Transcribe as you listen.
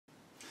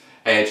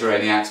Hey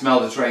terrainiacs, Mel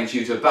the Terrain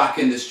Tutor back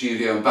in the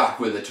studio and back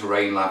with a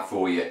terrain lab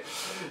for you.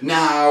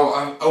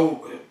 Now,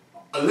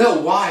 a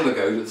little while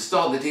ago at the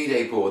start of the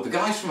D-Day board, the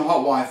guys from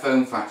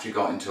HWFF factory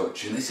got in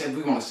touch and they said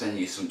we want to send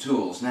you some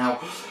tools. Now,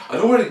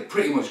 I'd already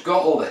pretty much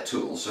got all their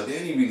tools, so they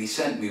only really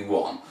sent me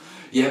one.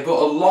 Yeah, but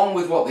along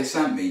with what they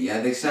sent me,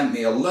 they sent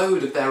me a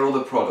load of their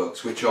other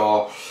products, which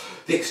are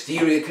the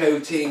exterior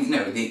coating,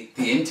 the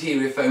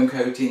interior foam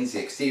coatings,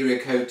 the exterior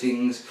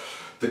coatings,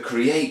 the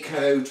Create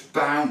coat,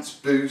 bounce,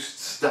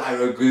 boost,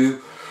 styro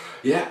glue,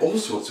 all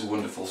sorts of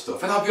wonderful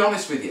stuff. And I'll be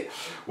honest with you,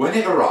 when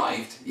it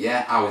arrived,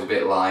 I was a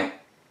bit like,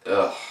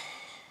 ugh,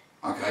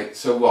 okay,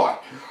 so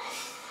what?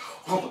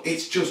 Well,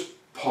 it's just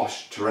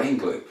posh terrain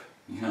glue,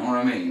 you know what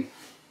I mean?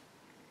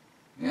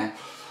 Yeah,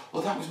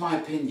 well that was my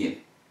opinion,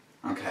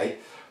 okay,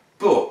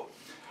 but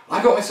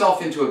I got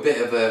myself into a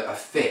bit of a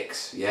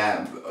fix,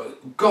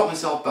 got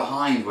myself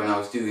behind when I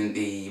was doing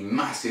the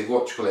massive,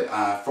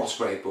 frost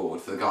spray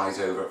board for the guys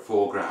over at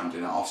Foreground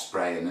and at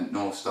Osprey and at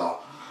North Star.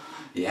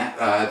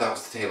 That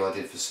was the table I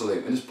did for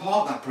Salute, and as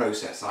part of that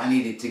process I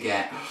needed to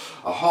get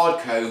a hard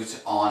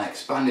coat on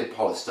expanded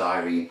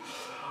polystyrene.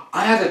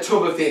 I had a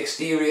tub of the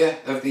exterior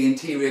of the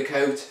interior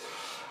coat,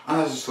 and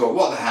I just thought,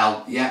 what the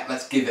hell,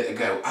 let's give it a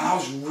go. And I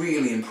was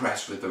really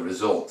impressed with the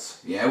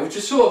results, which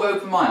just sort of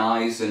opened my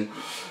eyes and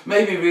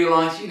made me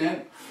realise,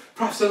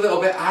 perhaps a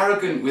little bit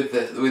arrogant with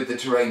the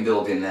terrain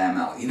building there,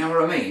 Mel, you know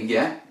what I mean,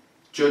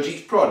 Judge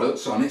each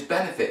product on its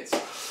benefits.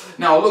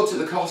 Now I looked at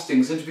the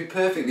costings, and to be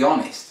perfectly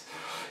honest,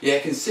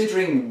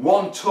 considering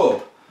one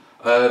tub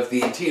of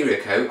the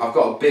interior coat, I've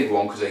got a big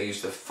one because I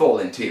used the full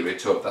interior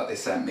tub that they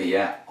sent me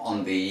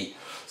on the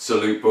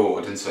Salute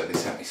board, and so they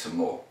sent me some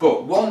more.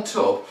 But one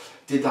tub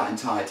did that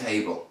entire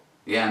table.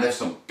 And there's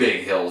some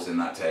big hills in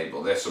that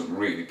table. There's some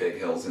really big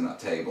hills in that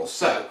table.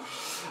 So,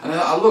 and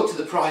I looked at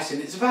the price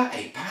and it's about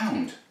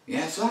 £8.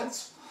 So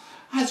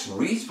that's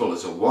reasonable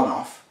as a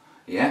one-off.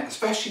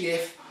 Especially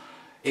if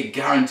it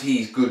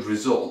guarantees good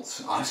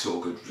results. I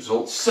saw good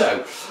results,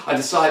 so I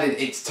decided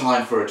it's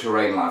time for a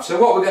terrain lab. So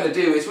what we're going to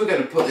do is we're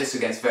going to put this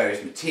against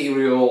various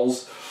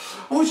materials,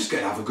 and we're just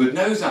going to have a good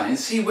nose at it and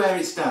see where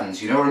it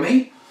stands, you know what I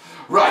mean?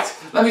 Right,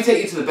 let me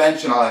take you to the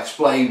bench and I'll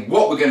explain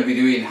what we're going to be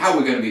doing, how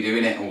we're going to be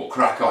doing it, and we'll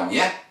crack on,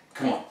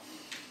 Come on.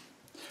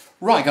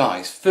 Right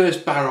guys,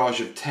 first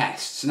barrage of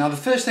tests. Now the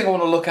first thing I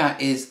want to look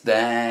at is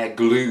their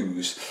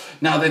glues.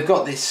 Now they've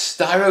got this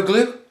styro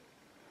glue,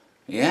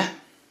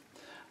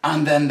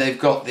 and then they've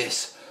got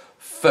this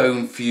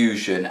foam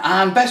fusion,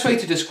 and best way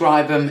to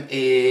describe them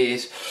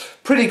is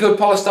pretty good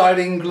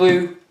polystyrene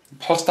glue,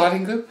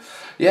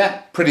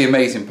 pretty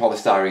amazing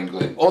polystyrene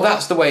glue, or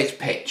that's the way it's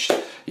pitched,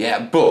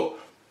 but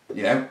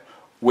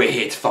we're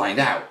here to find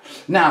out.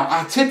 Now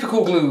our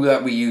typical glue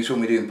that we use when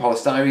we're doing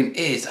polystyrene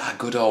is our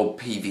good old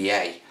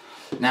PVA.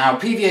 Now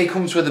PVA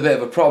comes with a bit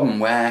of a problem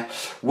where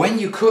when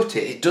you cut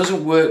it, it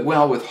doesn't work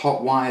well with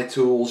hot wire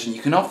tools, and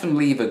you can often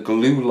leave a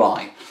glue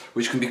line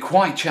which can be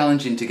quite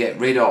challenging to get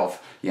rid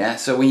of.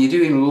 So when you're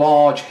doing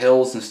large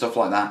hills and stuff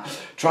like that,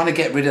 trying to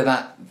get rid of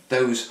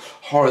those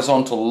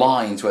horizontal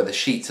lines where the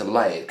sheets are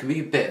layered can be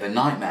a bit of a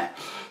nightmare.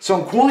 So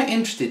I'm quite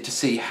interested to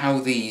see how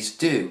these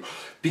do,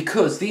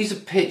 because these are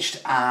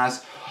pitched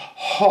as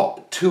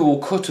hot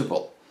tool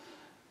cuttable.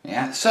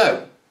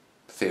 So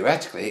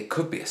theoretically it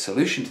could be a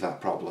solution to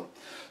that problem.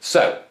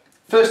 So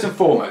first and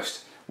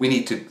foremost, we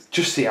need to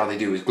just see how they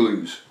do with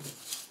glues.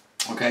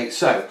 Okay,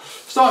 so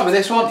starting with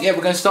this one, we're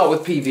going to start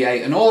with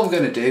PVA, and all I'm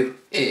going to do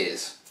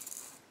is,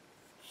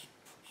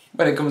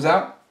 when it comes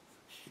out,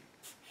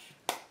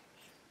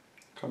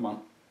 come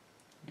on,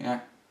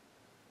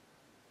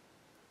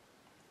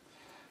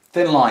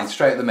 thin line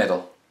straight at the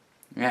middle,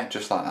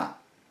 just like that,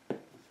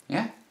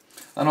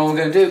 and all we're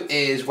going to do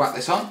is whack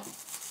this on,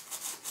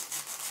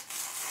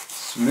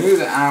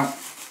 smooth it out,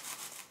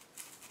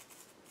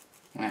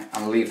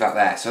 and leave that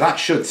there. So that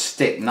should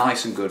stick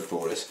nice and good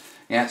for us.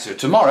 So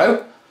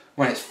tomorrow,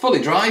 when it's fully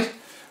dried,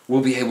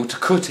 we'll be able to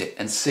cut it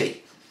and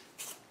see.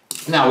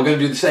 Now we're going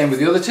to do the same with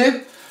the other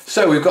two.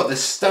 So we've got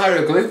this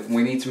styro glue, and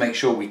we need to make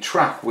sure we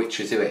track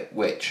which is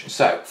which.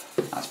 So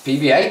that's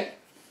PVA,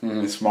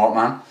 smart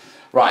man.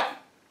 Right,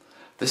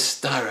 the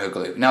styro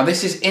glue. Now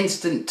this is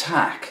instant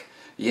tack,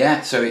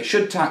 so it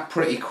should tack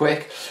pretty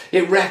quick.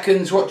 It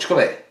reckons,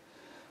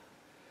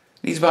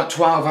 needs about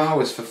 12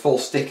 hours for full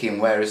sticking,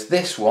 whereas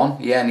this one,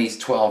 needs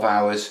 12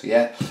 hours,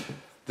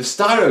 The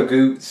styro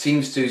glue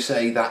seems to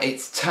say that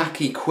it's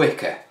tacky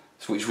quicker,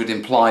 which would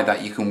imply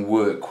that you can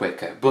work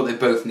quicker, but they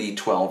both need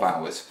 12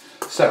 hours.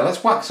 So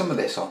let's whack some of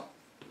this on.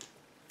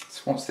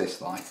 So what's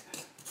this like?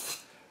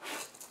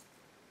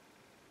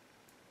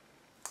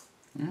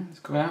 Let's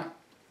go out.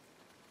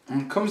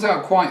 And it comes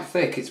out quite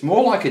thick. It's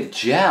more like a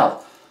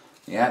gel,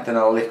 than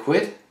a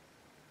liquid,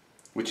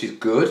 which is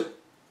good,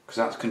 because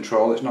that's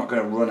control. It's not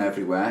going to run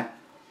everywhere.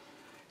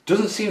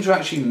 Doesn't seem to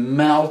actually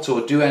melt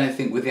or do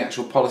anything with the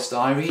actual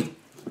polystyrene.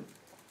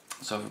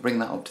 So if I bring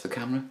that up to the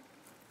camera,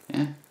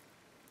 it's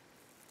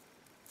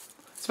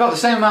about the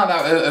same amount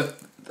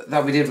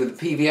that we did with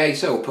the PVA,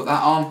 so we'll put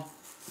that on.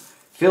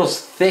 Feels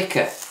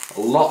thicker,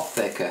 a lot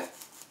thicker.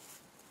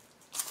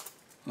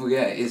 Oh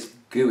yeah, it is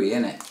gooey,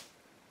 isn't it?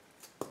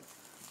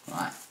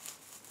 Right.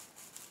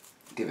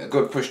 Give it a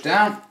good push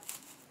down.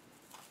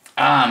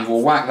 And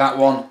we'll whack that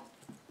one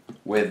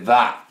with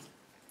that.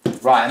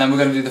 Right, and then we're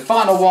going to do the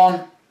final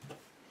one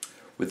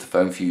with the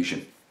foam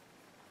fusion.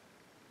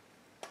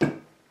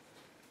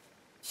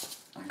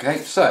 Okay,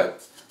 so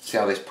see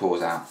how this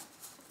pours out.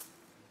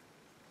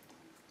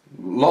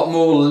 A lot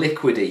more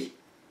liquidy.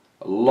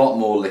 A lot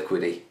more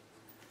liquidy.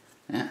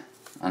 Yeah,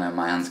 I know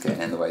my hand's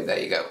getting in the way. There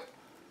you go.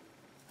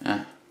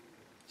 Yeah,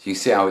 so you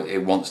see how it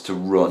wants to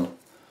run.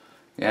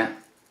 Yeah,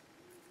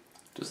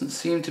 doesn't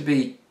seem to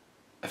be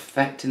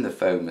affecting the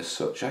foam as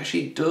such.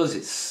 Actually it does,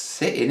 it's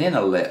sitting in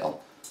a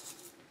little.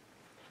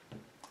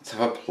 Let's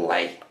have a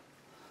play.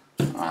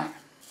 Right.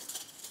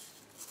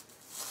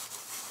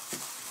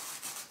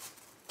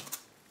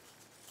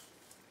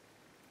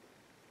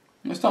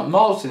 It's not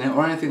molten it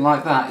or anything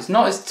like that. It's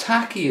not as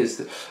tacky as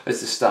the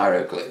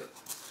styro glue.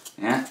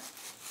 Yeah.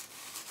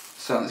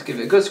 So let's give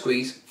it a good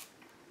squeeze.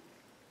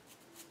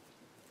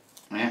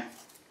 Yeah.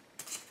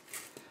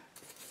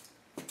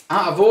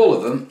 Out of all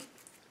of them,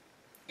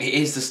 it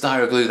is the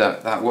styro glue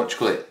that what you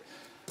call it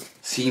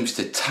seems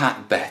to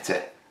tack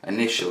better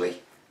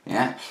initially.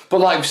 Yeah,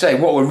 but like we say,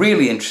 what we're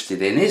really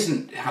interested in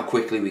isn't how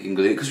quickly we can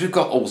glue it, because we've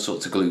got all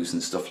sorts of glues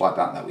and stuff like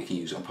that we can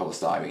use on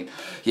polystyrene.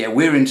 Yeah,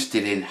 we're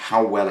interested in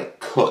how well it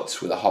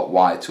cuts with a hot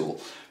wire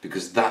tool,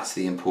 because that's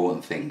the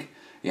important thing.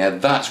 Yeah,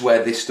 that's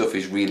where this stuff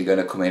is really going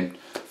to come in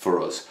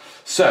for us.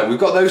 So we've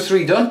got those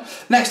three done.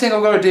 Next thing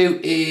I've got to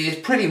do is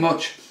pretty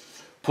much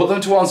put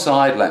them to one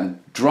side, let them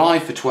dry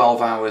for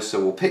 12 hours. So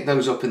we'll pick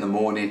those up in the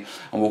morning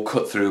and we'll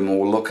cut through them and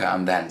we'll look at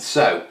them then.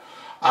 So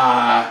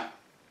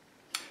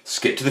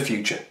skip to the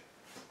future.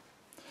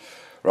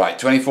 Right,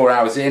 24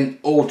 hours in,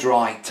 all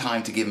dry,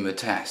 time to give them a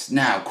test.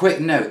 Now, quick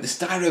note, the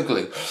styro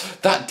glue,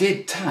 that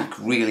did tack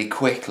really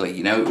quickly.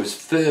 You know, it was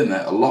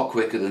firmer, a lot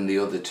quicker than the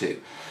other two.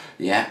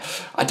 Yeah,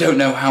 I don't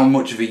know how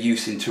much of a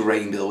use in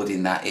terrain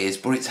building that is,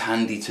 but it's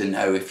handy to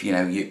know if, you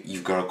know,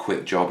 you've got a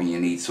quick job and you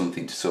need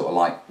something to sort of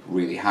like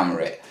really hammer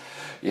it.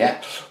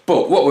 Yeah,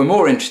 but what we're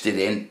more interested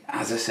in,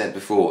 as I said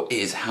before,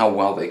 is how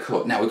well they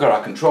cut. Now, we've got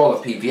our controller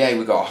PVA,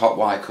 we've got a hot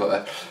wire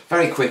cutter.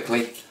 Very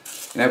quickly,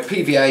 you know,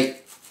 PVA,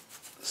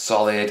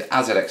 solid,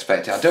 as I'd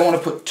expected. I don't want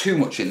to put too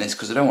much in this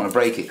because I don't want to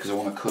break it, because I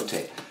want to cut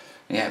it.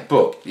 Yeah,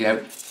 but, you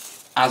know,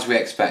 as we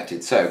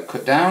expected. So,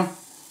 cut down.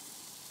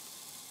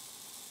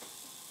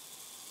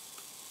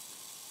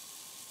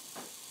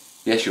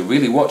 Yes, you're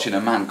really watching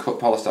a man cut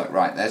polystyrene.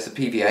 Right, there's the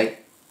PVA.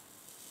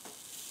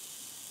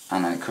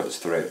 And then it cuts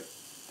through.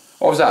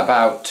 What was that,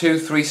 about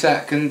 2-3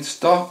 seconds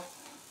stop?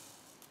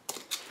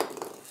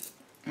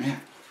 Yeah.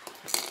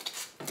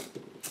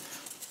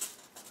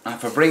 And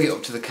if I bring it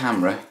up to the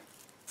camera,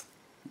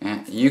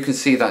 yeah, you can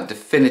see that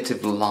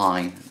definitive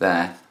line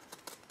there,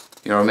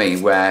 you know what I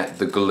mean, where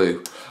the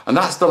glue. And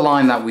that's the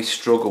line that we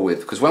struggle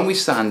with, because when we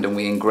sand and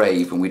we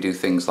engrave and we do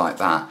things like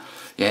that,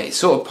 yeah, it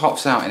sort of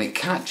pops out and it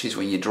catches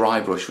when you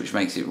dry brush, which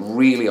makes it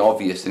really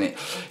obvious, and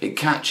it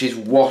catches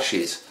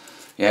washes,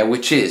 yeah,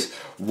 which is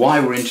why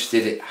we're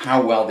interested in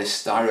how well this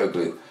styro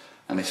glue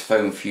and this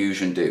foam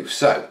fusion do.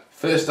 So,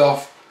 first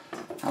off,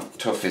 how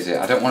tough is it?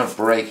 I don't want to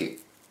break it.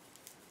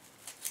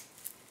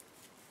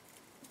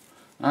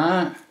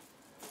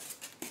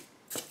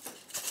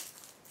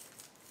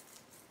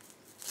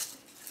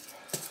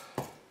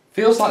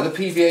 Feels like the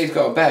PVA's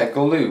got a better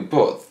glue,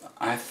 but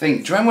I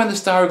think, do you remember when the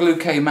styro glue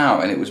came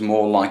out and it was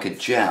more like a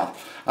gel?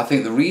 I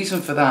think the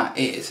reason for that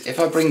is, if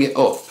I bring it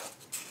up,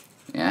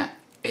 yeah,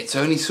 it's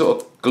only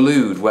sort of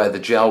glued where the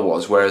gel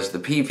was, whereas the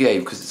PVA,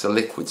 because it's a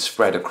liquid,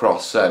 spread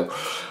across. So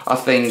I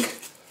think,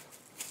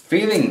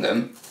 feeling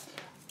them,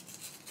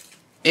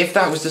 if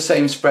that was the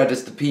same spread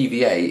as the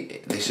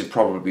PVA, this would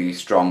probably be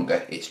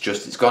stronger. It's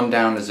just, it's gone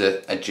down as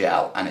a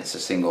gel and it's a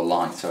single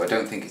line, so I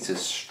don't think it's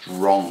as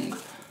strong.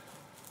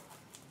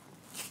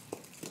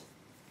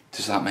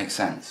 Does that make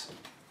sense?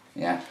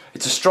 Yeah,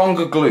 it's a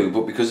stronger glue,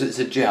 but because it's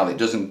a gel, it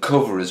doesn't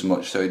cover as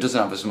much, so it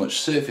doesn't have as much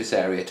surface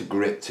area to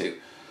grip to.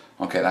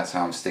 Okay, that's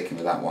how I'm sticking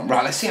with that one.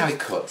 Right, let's see how it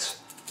cuts.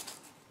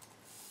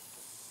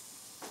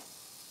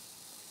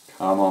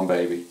 Come on,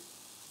 baby.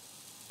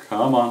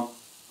 Come on.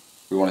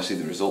 We want to see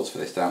the results for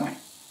this, don't we?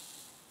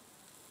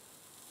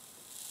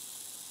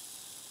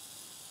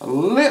 A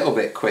little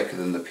bit quicker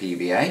than the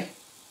PVA,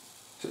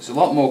 so it's a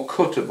lot more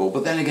cuttable,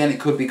 but then again it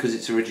could be because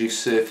it's a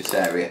reduced surface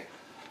area.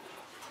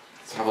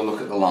 Let's have a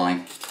look at the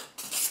line.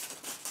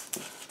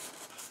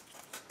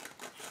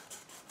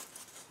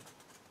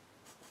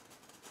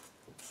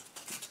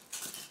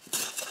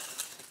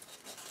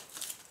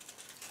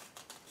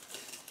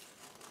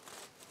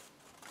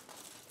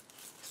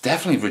 It's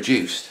definitely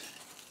reduced.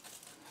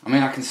 I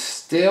mean, I can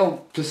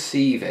still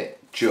perceive it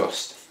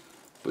just,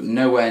 but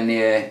nowhere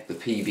near the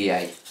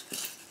PVA.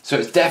 So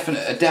it's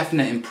a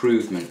definite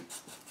improvement.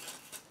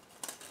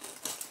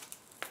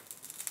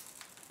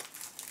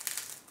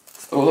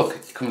 Oh look,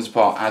 it comes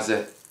apart as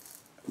a,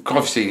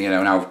 obviously, you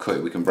know, now we've cut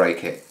it, we can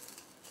break it.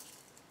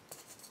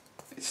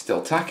 It's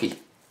still tacky.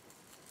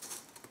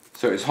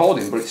 So it's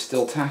holding, but it's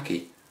still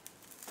tacky.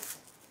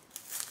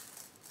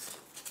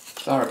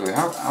 Sorry,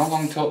 how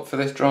long took for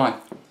this dry?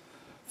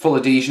 Full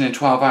adhesion in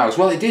 12 hours.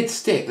 Well, it did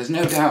stick, there's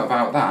no doubt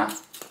about that.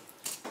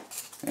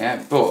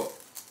 Yeah, but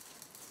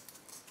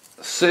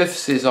the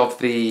surfaces of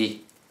the,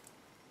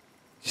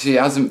 you see,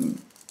 it hasn't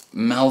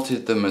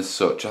melted them as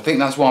such. I think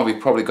that's why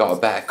we've probably got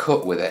a better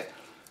cut with it.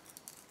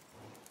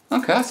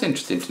 Okay, that's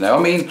interesting to know.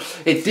 I mean,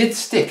 it did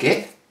stick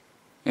it.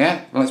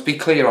 Yeah, let's be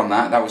clear on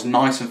that. That was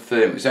nice and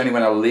firm. It was only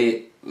when I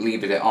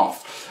levered it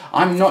off.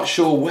 I'm not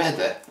sure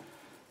whether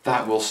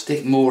that will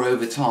stick more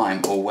over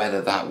time or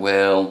whether that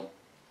will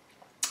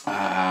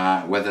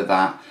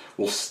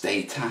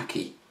stay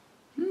tacky.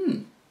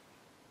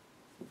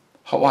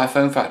 Hot Wire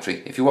Phone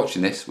Factory, if you're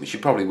watching this, which you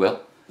probably will,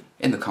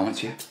 in the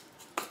comments, yeah.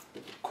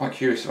 Quite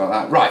curious about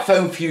that. Right,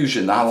 Foam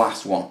Fusion, that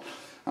last one.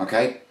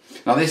 Okay,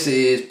 now this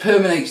is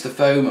permeates the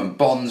foam and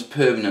bonds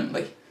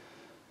permanently.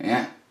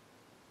 Yeah,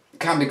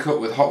 can be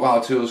cut with hot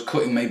wire tools.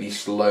 Cutting may be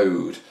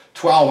slowed.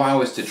 12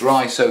 hours to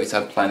dry, so it's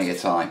had plenty of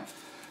time.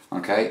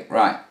 Okay,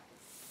 right.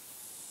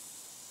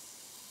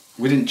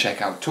 We didn't check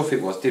how tough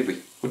it was, did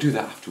we? We'll do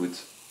that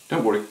afterwards.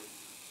 Don't worry.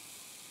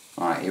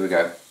 Alright, here we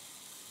go.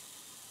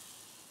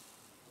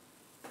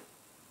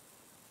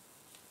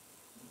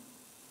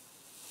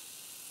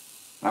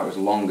 That was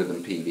longer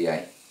than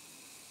PVA.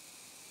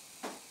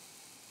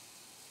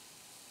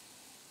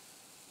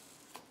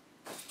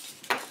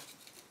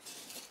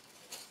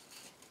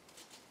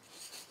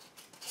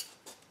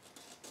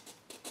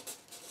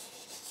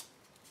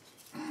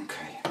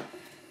 Okay.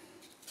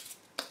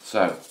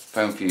 So,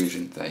 Foam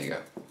Fusion, there you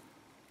go.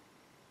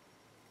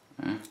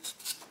 Yeah.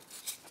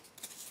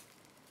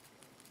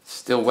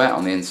 Still wet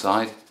on the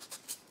inside.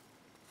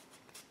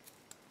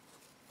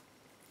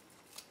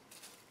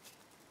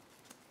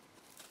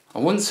 I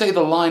wouldn't say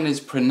the line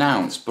is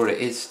pronounced, but it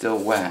is still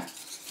wet.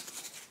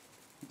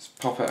 Let's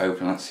pop it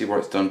open, let's see what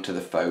it's done to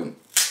the foam.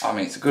 I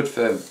mean, it's a good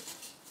foam.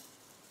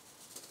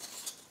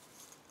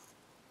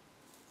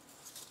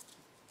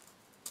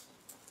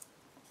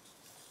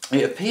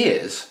 It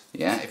appears,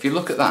 yeah, if you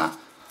look at that,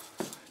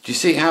 do you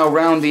see how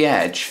around the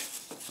edge,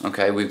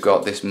 okay, we've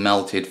got this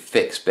melted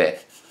fixed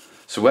bit.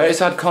 So where it's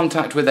had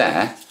contact with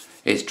air,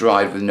 it's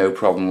dried with no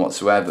problem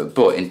whatsoever,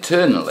 but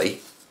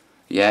internally,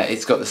 yeah,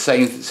 it's got the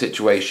same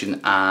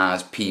situation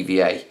as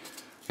PVA.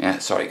 Yeah,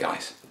 sorry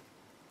guys.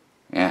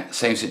 Yeah,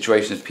 same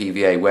situation as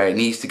PVA, where it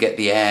needs to get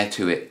the air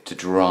to it to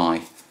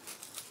dry.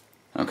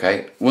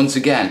 Okay, once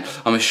again,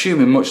 I'm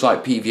assuming much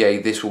like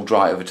PVA, this will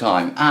dry over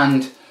time.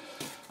 And,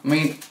 I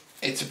mean,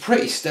 it's a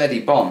pretty steady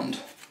bond.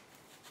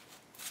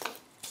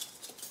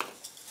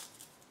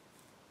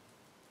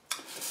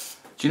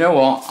 Do you know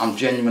what? I'm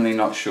genuinely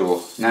not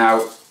sure.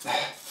 Now,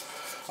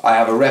 I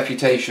have a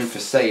reputation for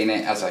saying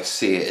it as I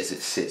see it, as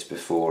it sits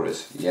before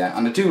us. Yeah,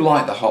 and I do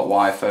like the Hot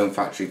Wire Phone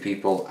Factory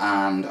people,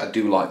 and I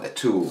do like their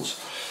tools,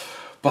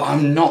 but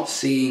I'm not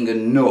seeing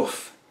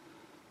enough.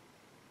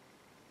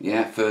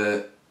 Yeah,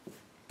 for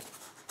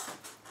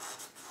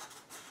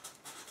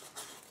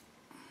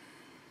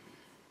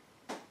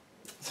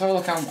let's have a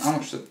look how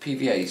much the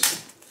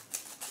PVA's.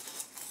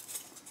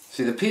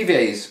 See, the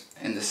PVA's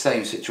in the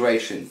same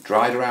situation,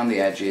 dried around the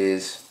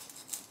edges.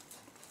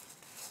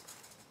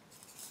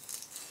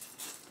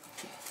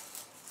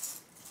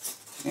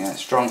 Yeah,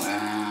 strong.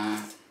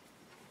 I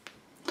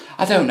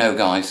don't know,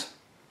 guys.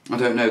 I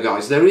don't know,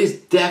 guys. There is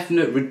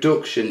definite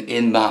reduction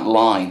in that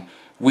line,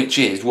 which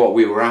is what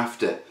we were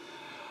after.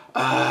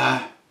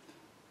 I'm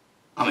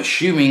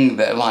assuming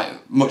that,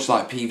 like much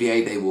like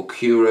PVA, they will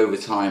cure over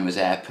time as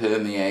air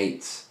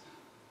permeates.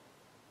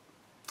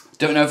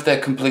 Don't know if they're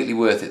completely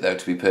worth it, though,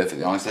 to be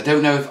perfectly honest. I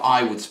don't know if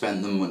I would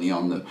spend the money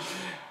on them.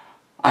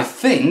 I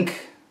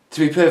think, to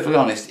be perfectly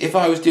honest, if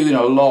I was doing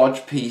a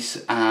large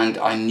piece and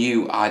I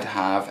knew I'd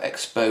have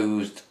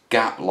exposed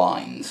gap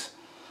lines,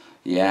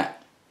 yeah,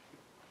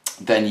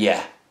 then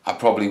yeah, I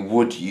probably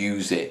would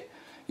use it.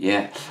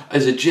 Yeah,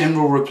 as a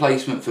general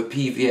replacement for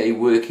PVA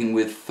working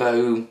with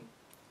foam,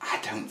 I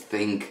don't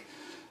think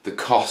the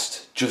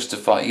cost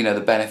justify, you know,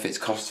 the benefits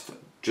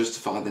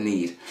justify the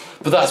need.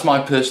 But that's my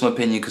personal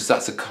opinion, because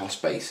that's a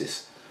cost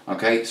basis.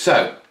 Okay,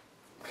 so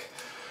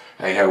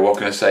hey ho, what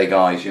can I say,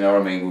 guys? You know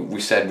what I mean?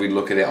 We said we'd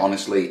look at it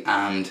honestly,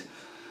 and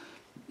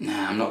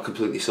nah, I'm not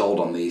completely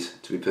sold on these,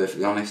 to be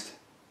perfectly honest.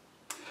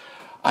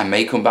 I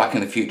may come back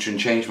in the future and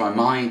change my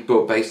mind,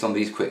 but based on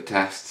these quick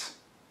tests,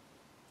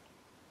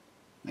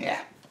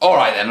 yeah.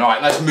 Alright then,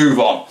 right, let's move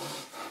on.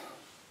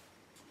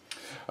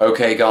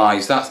 Okay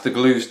guys, that's the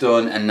glues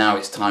done, and now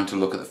it's time to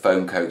look at the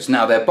foam coats.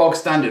 Now, their bog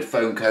standard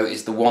foam coat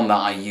is the one that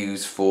I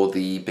use for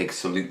the big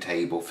salute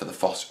table, for the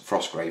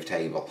Frostgrave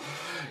table.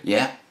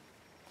 Yeah.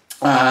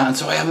 And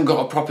so I haven't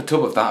got a proper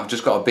tub of that, I've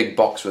just got a big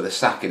box with a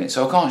sack in it,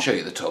 so I can't show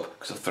you the tub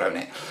because I've thrown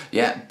it.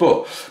 Yeah,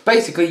 but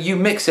basically you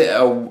mix it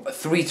at a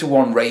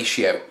 3-to-1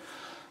 ratio.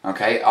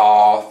 Okay,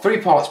 3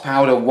 parts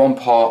powder, 1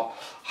 part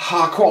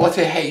high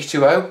quality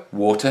H2O,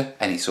 water,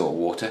 any sort of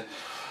water.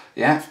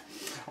 Yeah.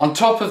 On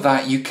top of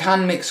that, you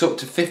can mix up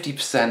to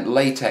 50%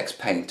 latex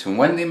paint, and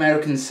when the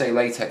Americans say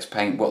latex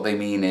paint, what they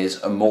mean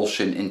is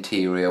emulsion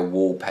interior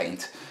wall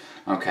paint.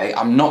 Okay,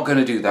 I'm not going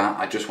to do that,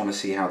 I just want to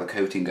see how the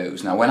coating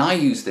goes. Now when I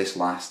used this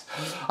last,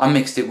 I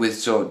mixed it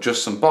with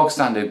just some bog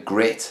standard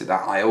grit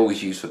that I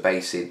always use for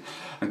basing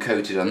and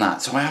coated on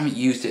that. So I haven't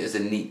used it as a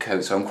neat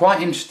coat, so I'm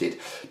quite interested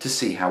to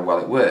see how well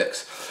it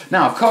works.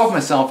 Now I've carved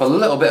myself a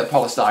little bit of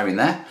polystyrene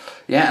there,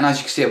 yeah, and as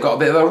you can see I've got a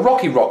bit of a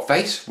rocky rock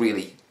face,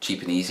 really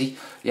cheap and easy,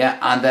 yeah,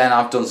 and then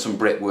I've done some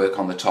brickwork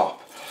on the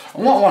top.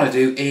 And what I want to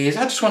do is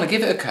I just want to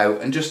give it a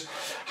coat and just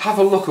have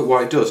a look at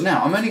what it does.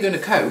 Now I'm only going to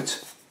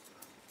coat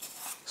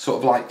sort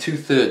of like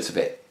 2/3 of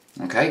it.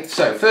 Okay,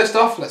 so first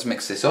off, let's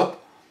mix this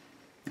up.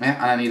 Yeah,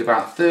 and I need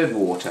about 1/3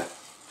 water.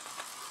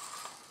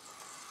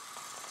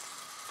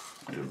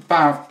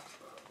 About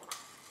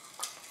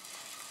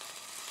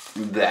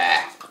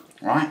there.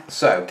 Right,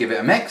 so give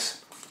it a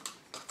mix.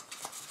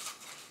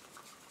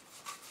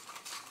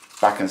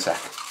 Back in a sec.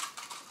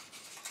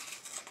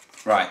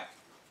 Right,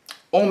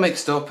 all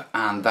mixed up,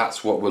 and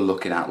that's what we're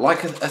looking at,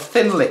 like a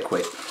thin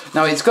liquid.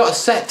 Now it's got a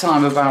set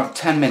time of about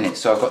 10 minutes,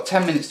 so I've got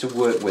 10 minutes to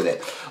work with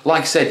it.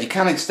 Like I said, you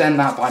can extend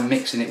that by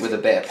mixing it with a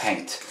bit of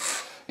paint.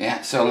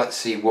 Yeah, so let's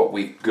see what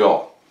we've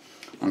got.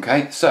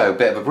 Okay, so a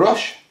bit of a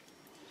brush.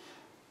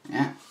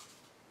 Yeah,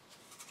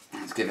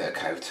 let's give it a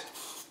coat.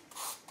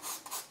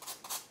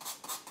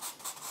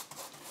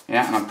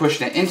 Yeah, and I'm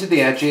pushing it into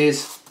the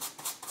edges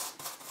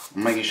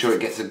and making sure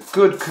it gets a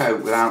good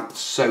coat without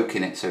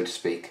soaking it, so to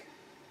speak.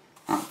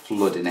 Not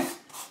flooding it.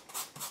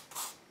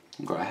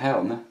 I've got a hair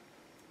on there.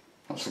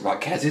 Looks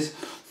like Kez's.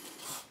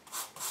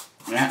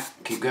 Yeah,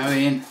 keep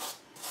going.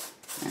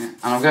 Yeah, and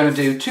I'm going to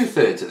do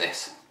 2/3 of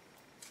this.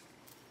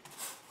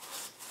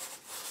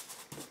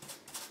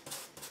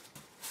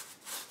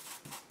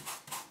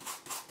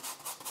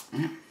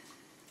 Yeah.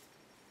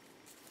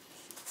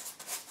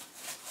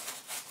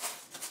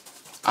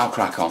 I'll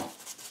crack on.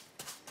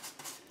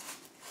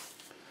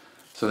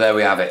 So there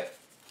we have it.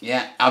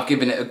 Yeah, I've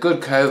given it a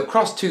good coat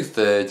across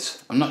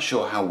 2/3. I'm not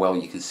sure how well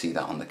you can see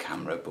that on the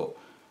camera, but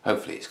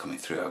hopefully it's coming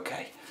through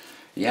okay.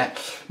 Yeah,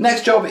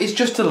 next job is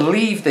just to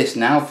leave this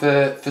now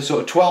for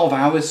sort of 12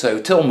 hours, so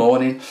till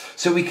morning,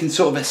 so we can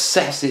sort of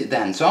assess it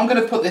then. So I'm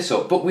going to put this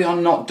up, but we are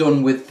not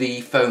done with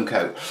the foam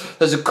coat.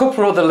 There's a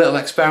couple other little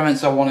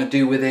experiments I want to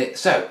do with it,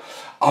 so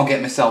I'll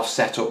get myself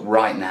set up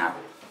right now.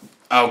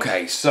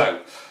 Okay, so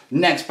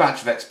next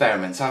batch of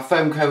experiments. Our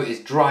foam coat is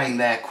drying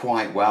there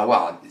quite well.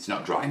 Well, it's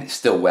not drying, it's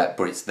still wet,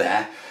 but it's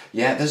there.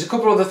 Yeah, there's a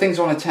couple other things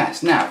I want to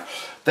test. Now,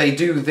 they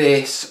do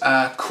this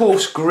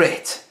coarse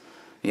grit,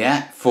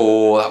 yeah,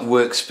 that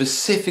works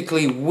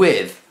specifically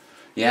with,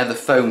 yeah, the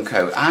foam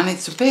coat. And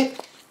it's a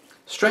bit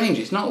strange,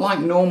 it's not like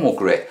normal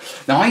grit.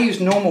 Now, I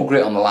used normal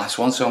grit on the last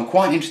one, so I'm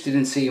quite interested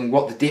in seeing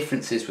what the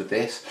difference is with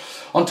this.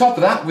 On top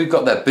of that, we've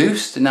got their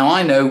boost. Now,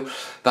 I know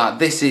that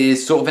this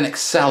is sort of an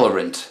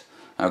accelerant.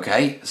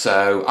 Okay,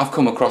 so I've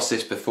come across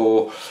this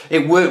before.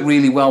 It worked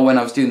really well when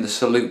I was doing the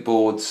salute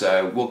board,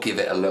 so we'll give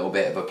it a little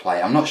bit of a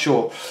play. I'm not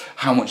sure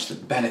how much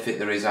benefit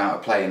there is out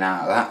of playing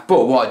out of that,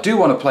 but what I do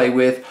want to play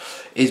with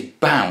is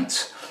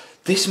bounce.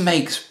 This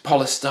makes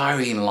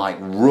polystyrene like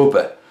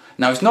rubber.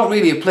 Now it's not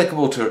really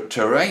applicable to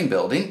terrain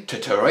building,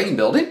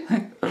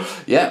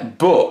 yeah,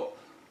 but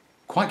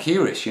quite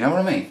curious, you know what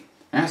I mean?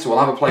 Yeah, so we'll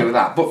have a play with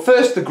that. But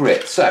first the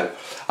grit. So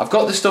I've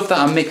got the stuff that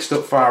I mixed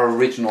up for our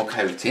original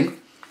coating.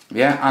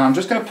 Yeah, and I'm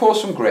just going to pour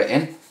some grit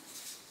in,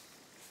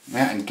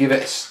 yeah, and give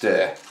it a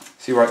stir.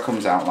 See what it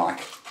comes out like.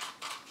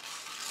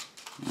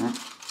 Yeah.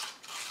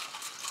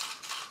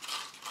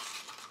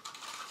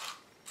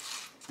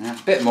 Yeah,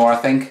 a bit more, I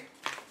think.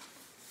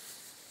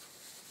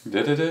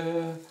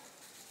 Da-da-da.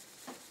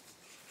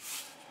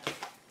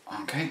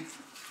 Okay,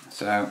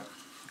 so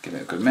give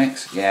it a good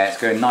mix. Yeah,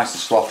 it's going nice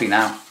and sloppy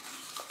now.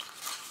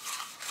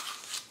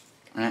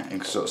 Yeah, you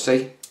can sort of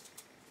see.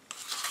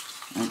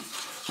 Yeah.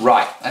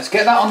 Right, let's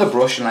get that on the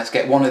brush and let's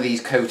get one of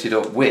these coated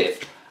up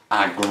with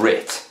our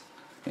grit.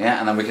 Yeah,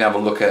 and then we can have a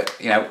look at,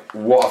 you know,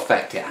 what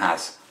effect it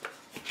has.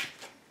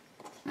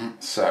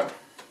 So,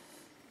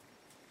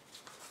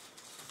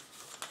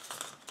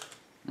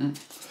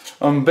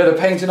 a bit of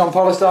painting on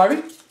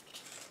polystyrene.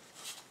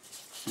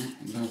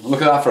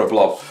 Look at that for a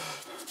blob.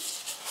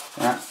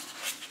 Yeah.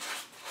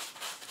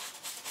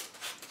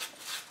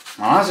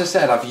 Now, as I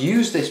said, I've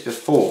used this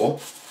before.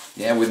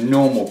 Yeah, with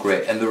normal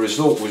grit, and the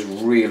result was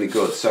really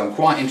good. So I'm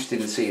quite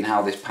interested in seeing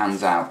how this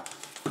pans out.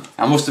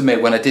 I must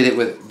admit, when I did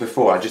it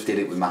before, I just did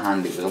it with my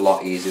hand. It was a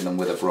lot easier than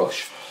with a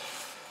brush.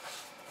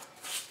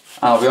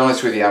 And I'll be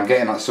honest with you, I'm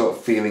getting that sort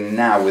of feeling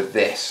now with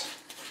this.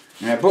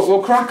 Yeah, but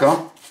we'll crack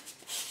on.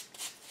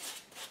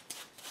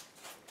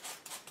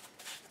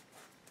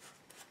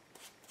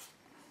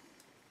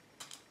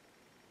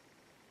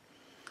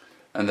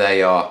 And there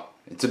you are.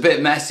 It's a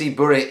bit messy,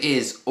 but it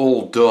is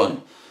all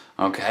done.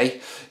 Okay,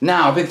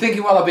 now I've been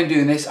thinking while I've been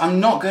doing this, I'm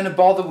not going to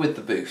bother with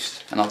the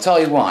boost, and I'll tell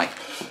you why.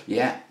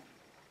 Yeah,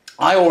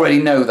 I already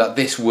know that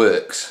this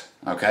works.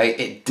 Okay,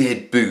 it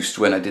did boost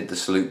when I did the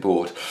salute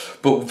board,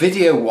 but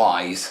video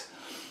wise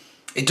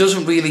it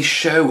doesn't really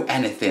show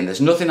anything.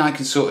 There's nothing I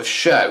can sort of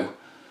show,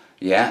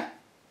 yeah,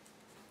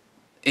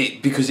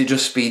 because it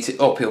just speeds it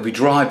up. It'll be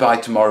dry by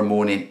tomorrow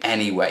morning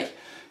anyway.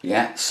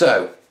 Yeah,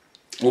 so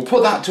we'll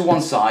put that to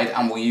one side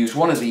and we'll use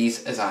one of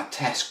these as our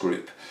test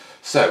group.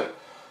 So,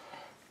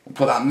 we'll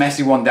put that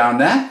messy one down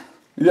there.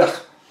 Yeah,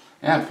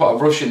 put a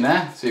brush in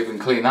there, see if we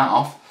can clean that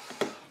off.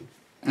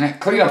 And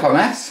clean up a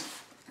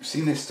mess. I've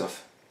seen this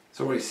stuff.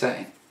 It's already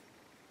setting.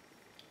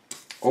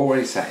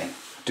 Already setting.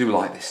 I do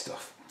like this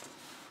stuff.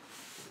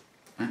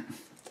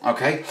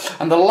 Okay,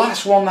 and the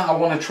last one that I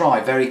want to try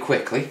very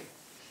quickly,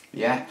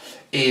 yeah,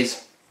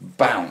 is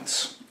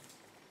bounce.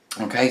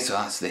 Okay, so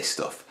that's this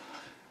stuff.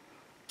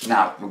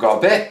 Now, we've got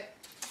a bit.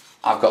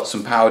 I've got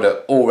some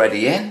powder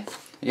already in.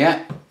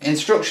 Yeah,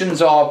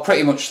 instructions are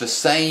pretty much the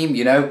same,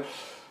 you know.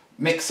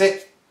 Mix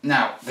it.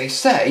 Now, they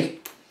say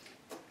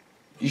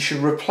you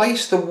should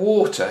replace the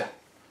water,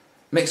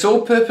 mix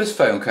all-purpose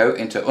foam coat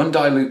into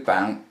undilute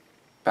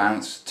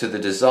bounce to the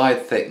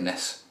desired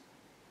thickness.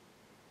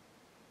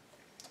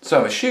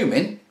 So I'm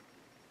assuming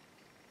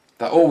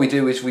that all we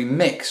do is we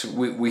mix,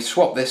 we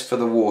swap this for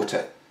the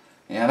water.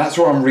 Yeah, that's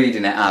what I'm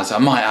reading it as. I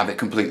might have it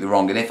completely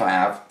wrong, and if I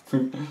have,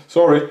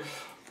 sorry.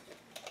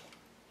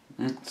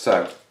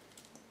 So,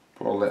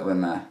 put a little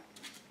in there.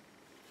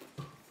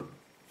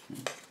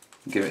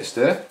 Give it a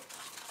stir.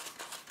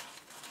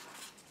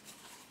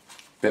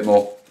 Bit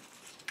more.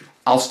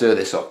 I'll stir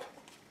this up.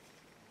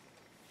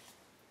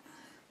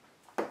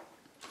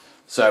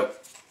 So,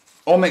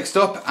 all mixed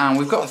up, and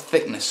we've got a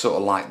thickness sort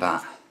of like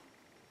that.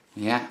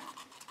 Yeah.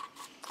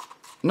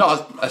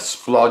 Not a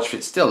splodge,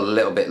 it's still a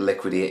little bit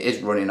liquidy. It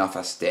is running off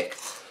our stick,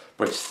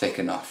 but it's thick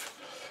enough.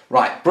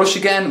 Right, brush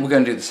again. We're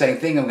going to do the same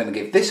thing. I'm going to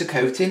give this a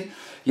coating.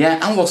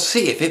 Yeah, and we'll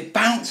see if it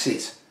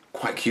bounces.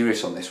 Quite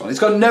curious on this one. It's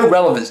got no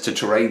relevance to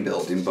terrain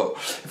building, but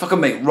if I can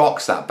make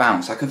rocks that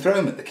bounce, I can throw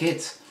them at the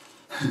kids.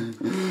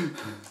 I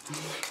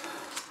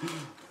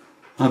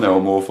know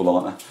I'm awful,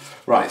 aren't I?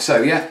 Right,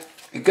 so yeah,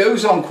 it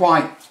goes on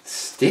quite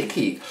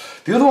sticky.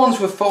 The other ones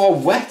were far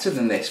wetter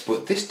than this,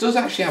 but this does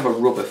actually have a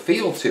rubber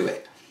feel to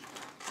it.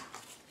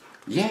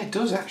 Yeah, it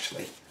does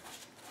actually.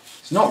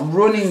 It's not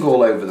running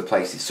all over the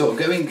place. It's sort of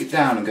going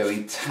down and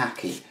going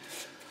tacky.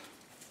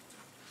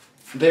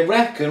 They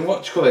reckon,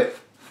 what do you call it?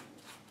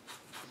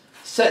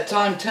 Set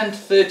time 10 to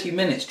 30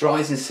 minutes,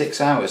 dries in 6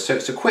 hours. So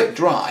it's a quick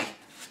dry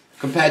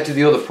compared to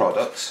the other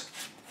products.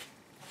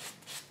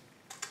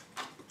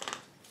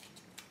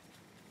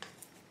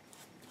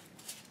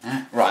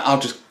 Right, I'll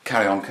just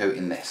carry on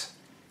coating this.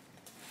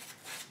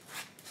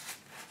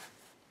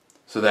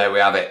 So there we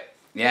have it.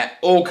 Yeah,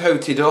 all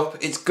coated up.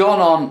 It's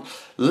gone on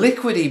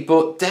liquidy,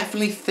 but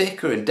definitely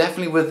thicker and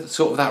definitely with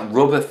sort of that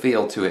rubber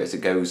feel to it as it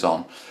goes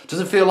on.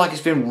 Doesn't feel like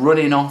it's been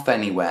running off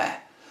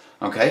anywhere.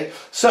 Okay,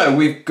 so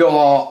we've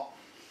got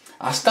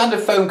our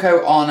standard foam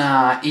coat on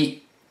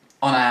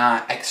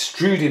our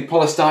extruded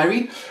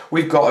polystyrene.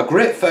 We've got a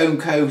grit foam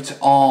coat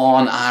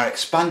on our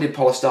expanded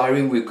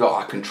polystyrene. We've got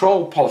our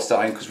controlled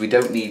polystyrene because we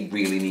don't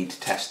really need to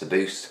test the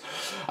boost.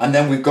 And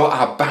then we've got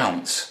our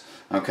bounce.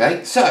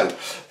 Okay, so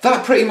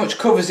that pretty much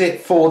covers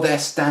it for their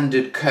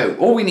standard coat.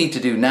 All we need to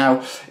do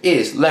now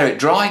is let it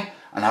dry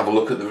and have a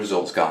look at the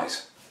results,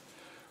 guys.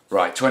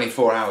 Right,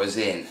 24 hours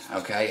in,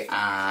 okay,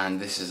 and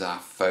this is our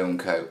foam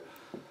coat.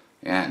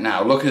 Yeah,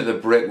 now looking at the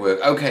brickwork,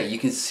 okay, you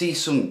can see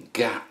some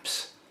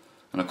gaps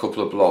and a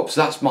couple of blobs.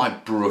 That's my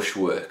brush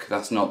work,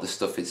 that's not the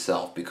stuff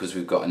itself, because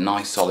we've got a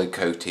nice solid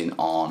coating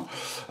on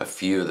a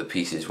few of the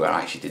pieces where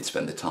I actually did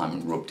spend the time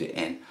and rubbed it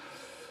in.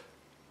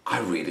 I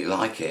really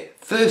like it.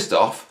 First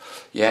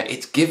off, yeah,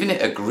 it's giving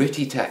it a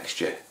gritty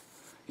texture.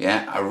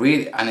 Yeah,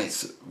 and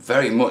it's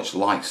very much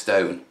like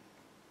stone.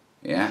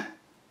 Yeah.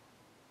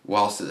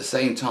 Whilst at the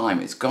same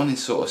time, it's gone in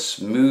sort of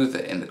smoother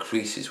in the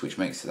creases, which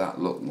makes that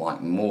look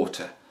like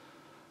mortar.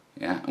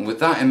 Yeah, and with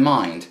that in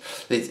mind,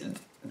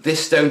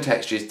 this stone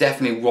texture is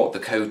definitely what the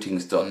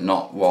coating's done,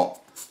 not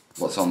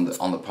what's on the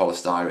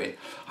polystyrene.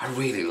 I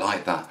really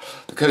like that.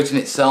 The coating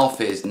itself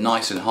is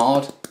nice and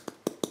hard.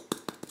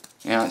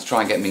 Yeah, let's try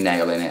and get my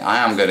nail in it. I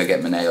am going to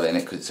get my nail in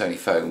it because it's only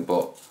foam,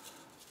 but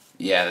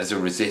yeah, there's a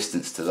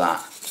resistance to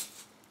that.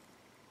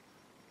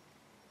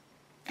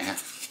 Yeah,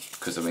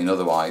 because I mean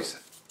otherwise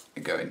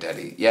you're going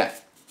dead. Yeah.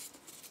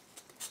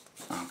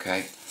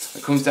 Okay,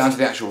 it comes down to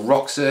the actual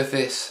rock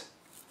surface.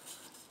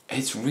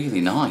 It's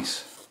really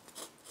nice.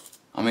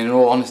 I mean, in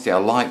all honesty, I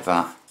like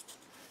that.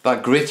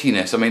 That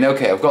grittiness. I mean,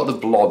 okay, I've got the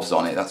blobs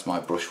on it. That's my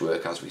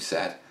brushwork, as we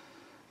said.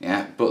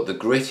 Yeah, but the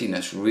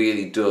grittiness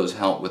really does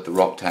help with the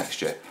rock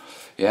texture.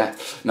 Yeah.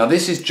 Now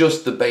this is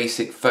just the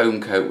basic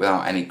foam coat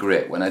without any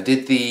grit. When I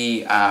did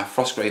the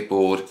frost grave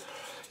board,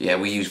 yeah,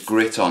 we used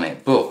grit on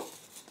it, but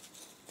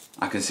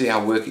I can see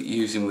how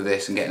using with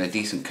this and getting a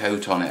decent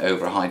coat on it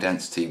over a high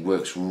density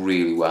works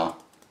really well.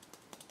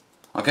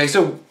 Okay,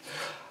 so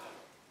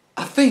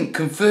I think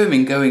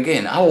confirming going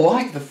in, I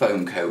like the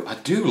foam coat. I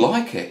do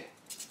like it.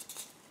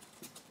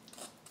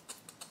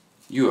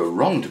 You are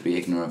wrong to be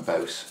ignorant,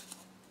 Bose.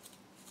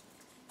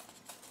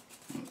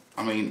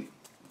 I mean,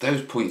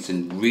 those points are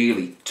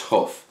really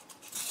tough.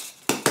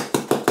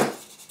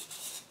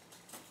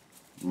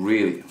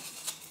 Really.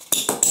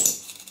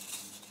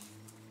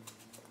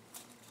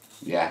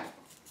 Yeah.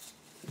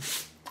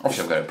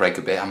 Obviously I'm going to break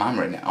a bit. I'm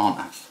hammering it, aren't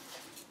I?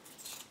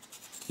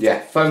 Yeah,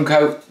 foam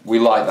coat, we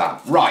like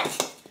that. Right,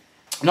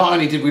 not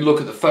only did we look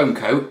at the foam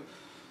coat,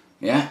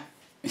 yeah,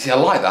 you see I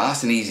like that,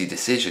 that's an easy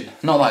decision,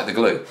 not like the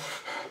glue.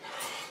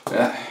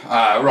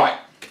 Yeah, right.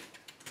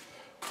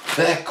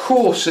 They're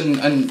coarse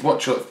and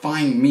what you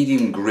fine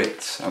medium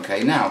grits.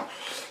 Okay, now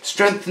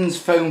strengthens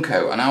foam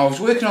coat, and I was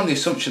working on the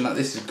assumption that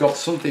this has got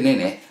something in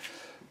it.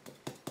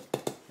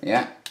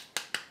 Yeah,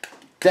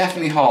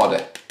 definitely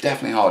harder,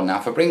 definitely harder. Now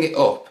if I bring it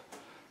up,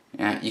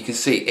 yeah, you can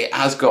see it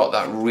has got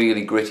that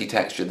really gritty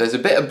texture. There's a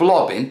bit of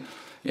blobbing,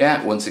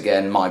 yeah, once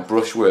again my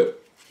brushwork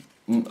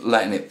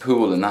letting it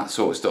pool and that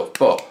sort of stuff,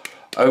 but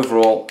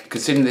overall,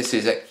 considering this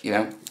is, you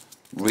know,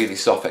 really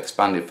soft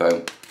expanded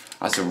foam,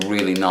 that's a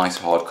really nice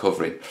hard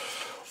covering.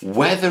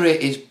 Whether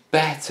it is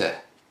better,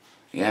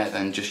 yeah,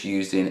 than just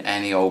using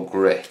any old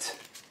grit,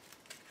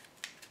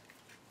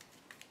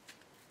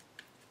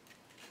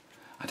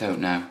 I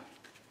don't know.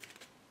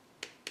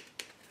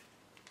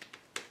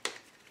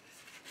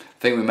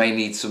 I think we may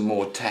need some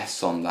more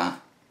tests on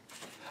that.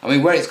 I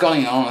mean, where it's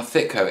gone on a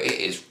thick coat, it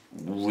is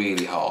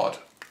really hard.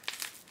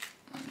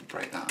 Let me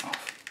break that off.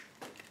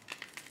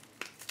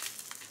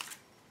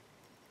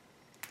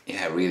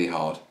 Yeah, really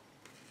hard.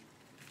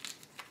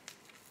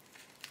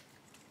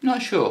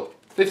 Not sure.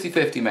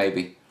 50-50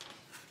 maybe.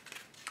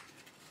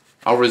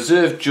 I'll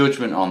reserve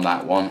judgment on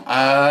that one.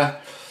 I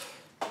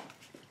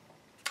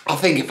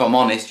think if I'm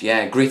honest,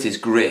 yeah, grit is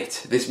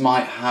grit. This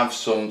might have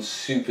some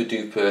super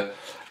duper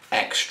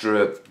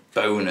extra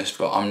bonus,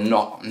 but I'm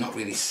not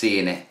really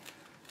seeing it.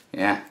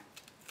 Yeah.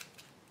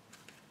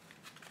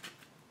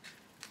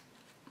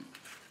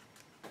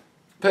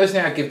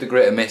 Personally, I'd give the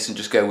grit a miss and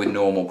just go with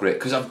normal grit,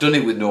 because I've done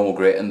it with normal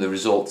grit and the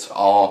results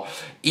are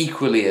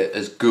equally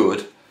as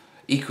good,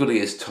 equally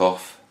as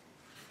tough.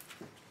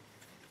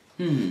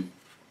 I'll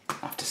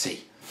have to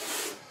see.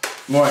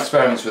 More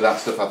experiments with that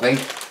stuff, I think.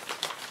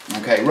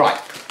 Okay,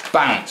 right,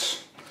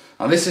 bounce.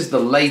 Now this is the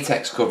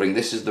latex covering,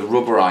 this is the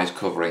rubberized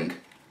covering.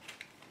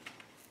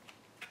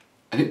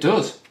 And it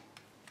does.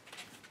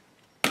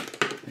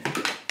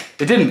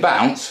 It didn't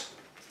bounce.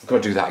 I've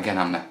got to do that again,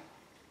 haven't I?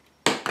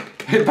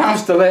 It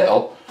bounced a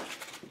little,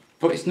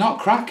 but it's not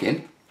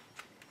cracking.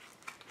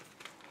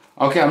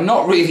 Okay, I'm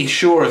not really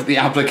sure of the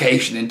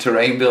application in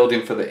terrain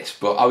building for this,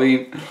 but I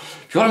mean,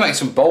 if you want to make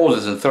some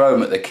boulders and throw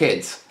them at the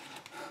kids,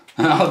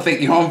 I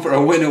think you're on for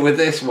a winner with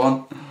this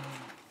one.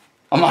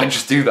 I might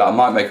just do that. I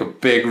might make a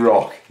big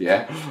rock,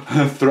 yeah,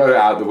 throw it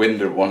out the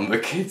window at one of the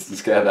kids and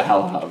scare the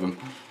hell out of them.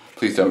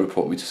 Please don't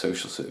report me to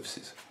social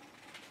services.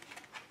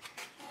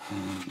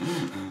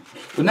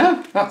 But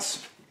no,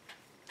 that's,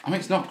 I mean,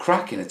 it's not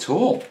cracking at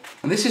all.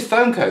 And this is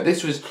foam coat.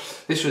 This was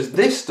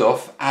this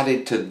stuff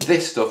added to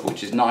this stuff,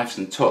 which is nice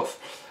and tough.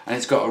 And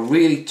it's got a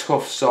really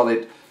tough,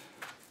 solid,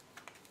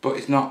 but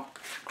it's not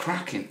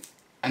cracking.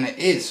 And it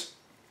is.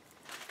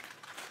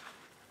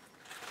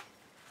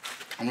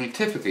 I mean,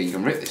 typically you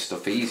can rip this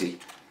stuff easy.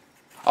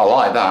 I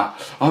like that.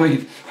 I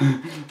mean,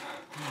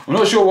 I'm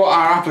not sure what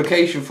our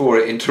application for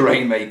it in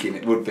terrain making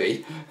it would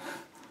be.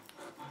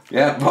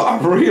 Yeah, but I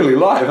really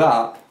like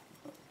that.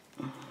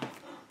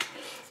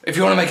 If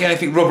you want to make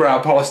anything rubber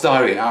out of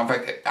polystyrene, out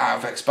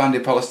of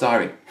expanded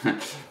polystyrene,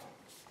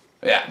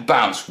 yeah,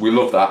 bounce. We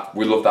love that.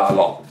 We love that a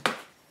lot.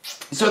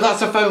 So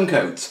that's a foam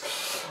coat.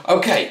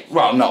 Okay,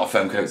 well, not a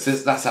foam coat.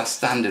 That's our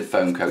standard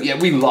foam coat. Yeah,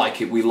 we like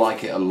it. We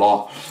like it a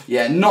lot.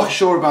 Yeah, not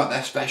sure about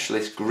their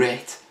specialist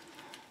grit.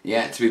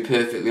 Yeah, to be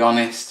perfectly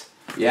honest.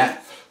 Yeah,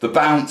 the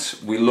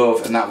bounce we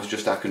love, and that was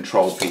just our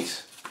control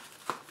piece.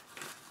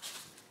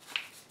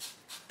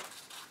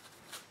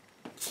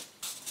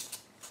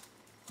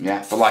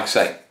 Yeah, but like I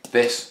say,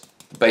 this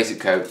basic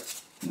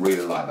coat,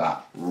 really like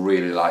that,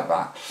 really like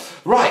that.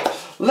 Right,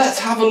 let's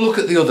have a look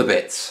at the other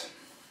bits.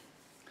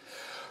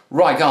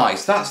 Right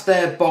guys, that's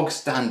their bog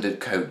standard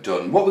coat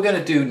done. What we're going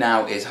to do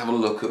now is have a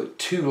look at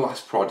two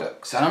last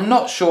products, and I'm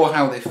not sure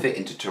how they fit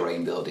into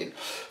terrain building.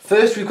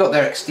 First we've got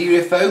their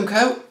exterior foam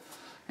coat,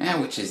 yeah,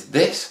 which is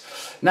this.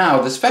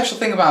 Now the special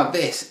thing about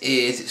this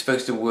is it's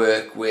supposed to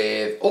work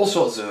with all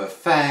sorts of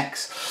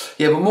effects,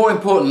 yeah, but more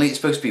importantly it's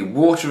supposed to be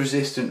water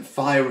resistant,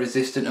 fire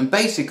resistant, and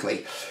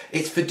basically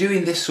it's for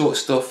doing this sort of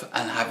stuff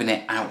and having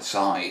it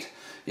outside.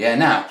 Yeah,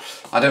 now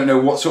I don't know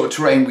what sort of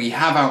terrain we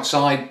have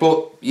outside,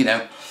 but you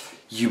know,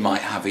 you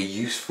might have a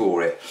use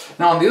for it.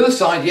 Now on the other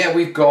side, yeah,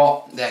 we've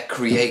got their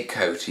Create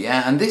coat,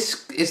 yeah, and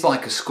this is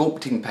like a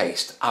sculpting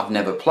paste. I've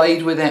never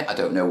played with it, I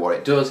don't know what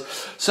it does,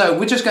 so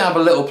we're just going to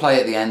have a little play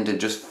at the end and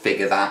just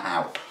figure that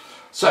out.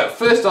 So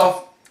first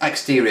off,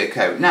 exterior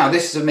coat. Now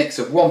this is a mix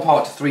of 1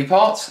 part to 3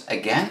 parts,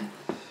 again,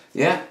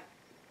 yeah.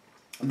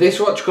 This,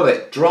 what you call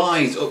it,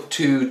 dries up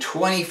to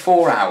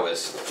 24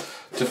 hours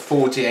to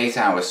 48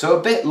 hours, so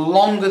a bit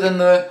longer than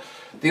the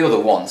other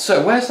one.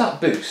 So where's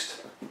that boost?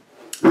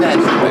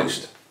 There's the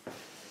boost.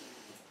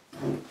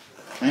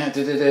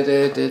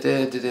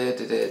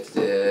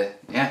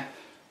 Yeah.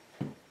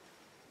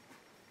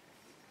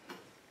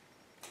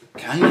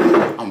 Can you?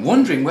 I'm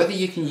wondering whether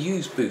you can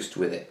use boost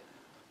with it.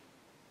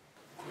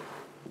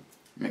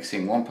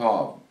 Mixing 1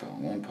 part,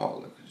 applying,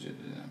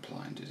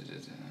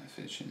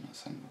 finishing.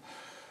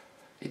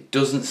 It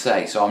doesn't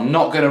say, so I'm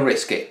not going to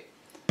risk it.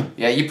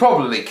 Yeah, you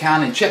probably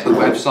can and check the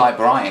website,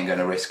 but I ain't going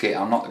to risk it.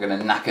 I'm not going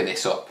to knacker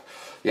this up.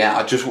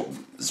 Yeah,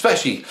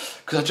 especially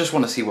because I just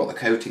want to see what the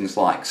coating's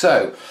like.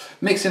 So,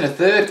 mix in a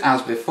third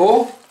as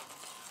before.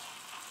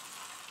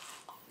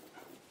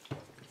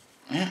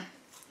 Yeah.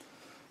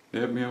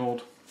 Yeah, me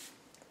old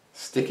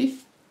sticky.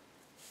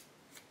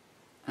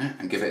 Yeah,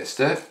 and give it a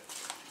stir.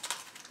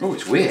 Oh,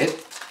 it's weird.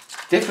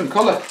 Different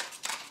colour.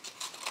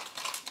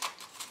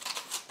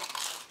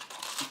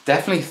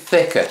 Definitely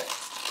thicker.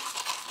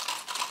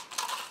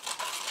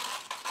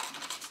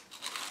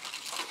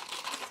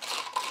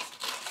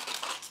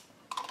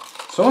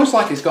 It's almost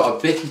like it's got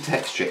a bitty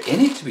texture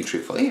in it, to be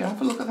truthful. Here,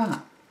 have a look at that.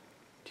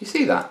 Do you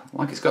see that?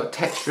 Like it's got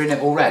texture in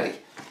it already.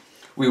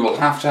 We will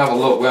have to have a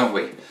look, won't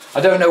we?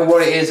 I don't know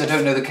what it is. I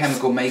don't know the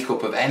chemical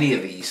makeup of any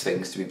of these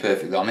things, to be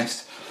perfectly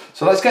honest.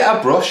 So let's get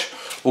our brush.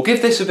 We'll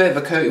give this a bit of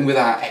a coating with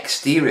our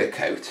exterior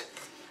coat.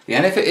 Yeah,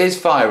 and if it is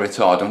fire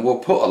retardant, we'll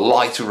put a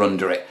lighter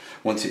under it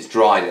once it's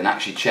dried and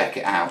actually check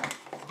it out.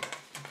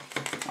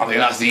 I think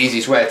that's the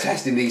easiest way of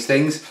testing these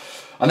things.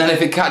 And then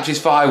if it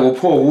catches fire, we'll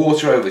pour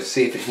water over to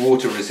see if it's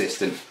water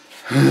resistant.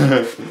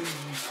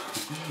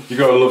 You've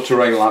got to love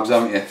terrain labs,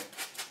 haven't you?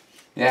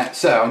 Yeah,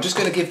 so I'm just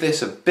going to give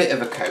this a bit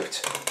of a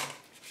coat.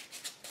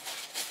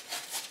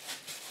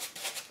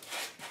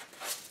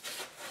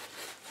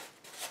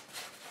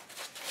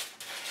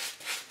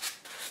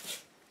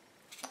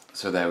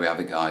 So there we have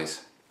it,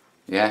 guys.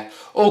 Yeah,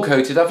 all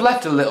coated. I've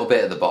left a little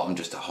bit at the bottom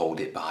just to hold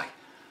it by.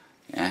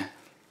 Yeah,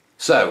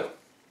 so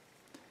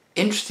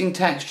interesting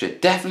texture,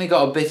 definitely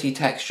got a bitty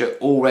texture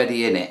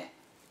already in it.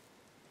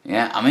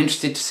 Yeah, I'm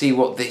interested to see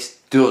what this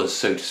does,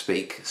 so to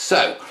speak.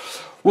 So,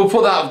 we'll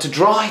put that up to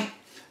dry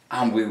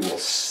and we will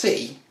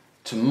see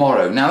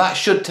tomorrow. Now that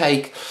should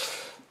take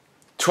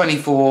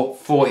 24,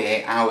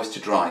 48 hours to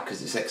dry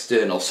because it's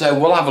external. So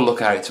we'll have a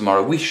look at it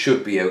tomorrow. We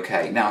should be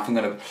okay. Now if I'm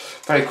going to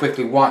very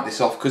quickly wipe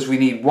this off because we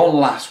need one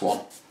last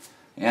one.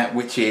 Yeah,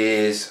 which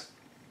is,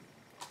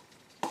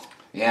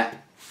 yeah.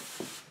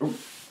 Ooh.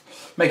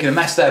 Making a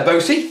mess there,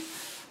 Bosie.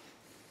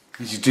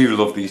 You do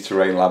love these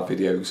Terrain Lab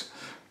videos.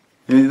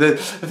 The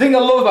thing I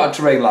love about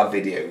Terrain Lab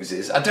videos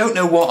is I don't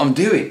know what I'm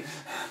doing.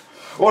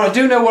 Or I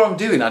do know what I'm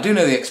doing, I do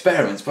know the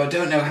experiments, but I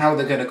don't know how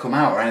they're going to come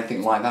out or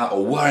anything like that,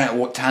 or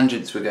what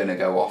tangents we're going to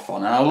go off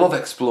on. And I love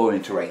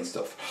exploring terrain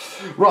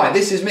stuff. Right,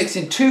 this is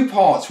mixing 2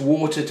 parts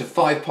water to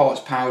 5 parts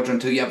powder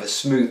until you have a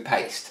smooth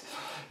paste.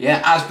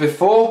 Yeah, as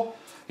before,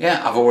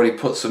 yeah, I've already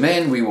put some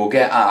in. We will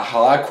get our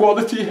high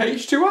quality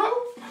H2O.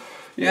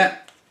 Yeah.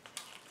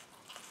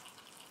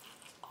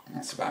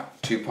 That's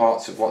about 2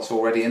 parts of what's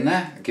already in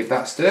there. Give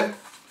that a stir.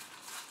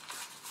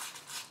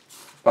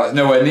 That's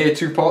nowhere near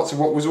 2 parts of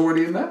what was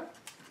already in there.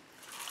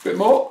 A bit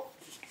more.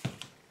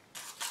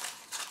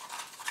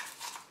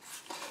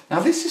 Now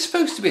this is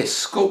supposed to be a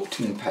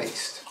sculpting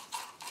paste.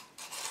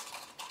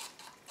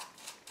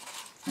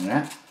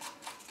 Yeah.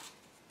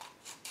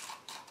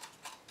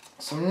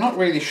 So I'm not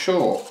really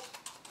sure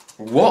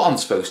what I'm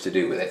supposed to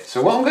do with it.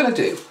 So what I'm going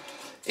to do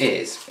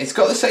is, it's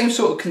got the same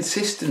sort of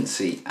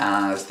consistency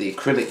as the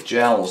acrylic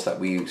gels that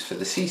we use for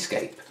the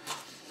seascape.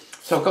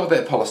 So I've got a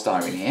bit of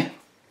polystyrene here.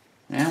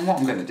 Yeah, and what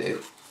I'm going to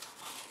do,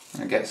 I'm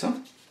going to get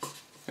some,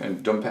 I'm going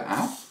to dump it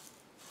out.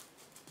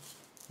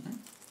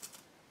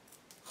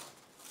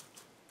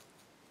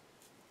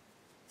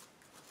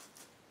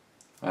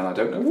 And I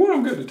don't know what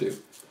I'm going to do.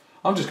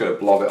 I'm just going to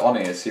blob it on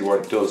here and see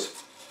what it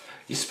does.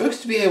 You're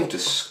supposed to be able to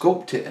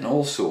sculpt it and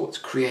all sorts,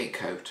 create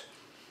coat.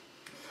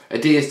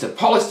 Adheres to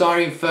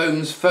polystyrene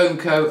foams, foam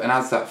coat, and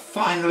adds that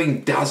finally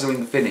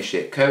dazzling finish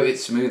it. Coat it,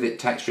 smooth it,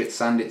 texture it,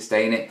 sand it,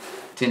 stain it,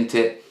 tint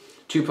it.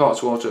 2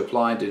 parts water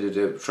applied,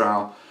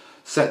 trowel.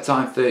 Set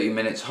time 30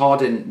 minutes,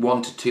 harden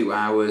 1 to 2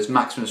 hours,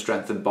 maximum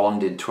strength and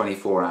bond in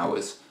 24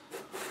 hours.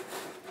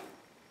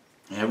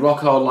 Yeah, rock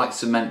hard like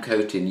cement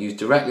coating, used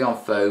directly on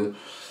foam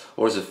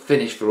or as a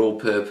finish for all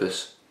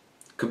purpose.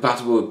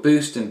 Compatible with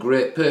boost and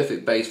grip,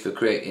 perfect base for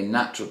creating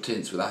natural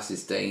tints with acid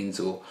stains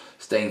or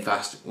stain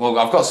fast. Well,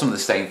 I've got some of the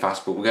stain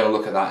fast, but we're going to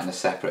look at that in a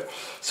separate.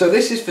 So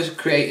this is for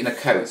creating a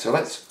coat. So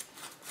let's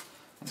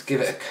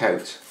give it a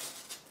coat.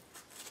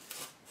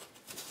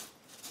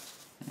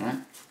 All right.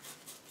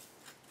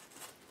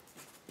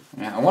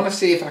 Yeah, I want to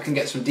see if I can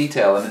get some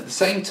detail, and at the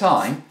same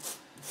time,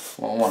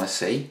 what I want to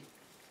see,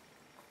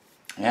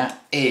 yeah,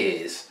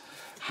 is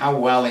how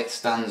well it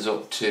stands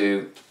up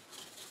to,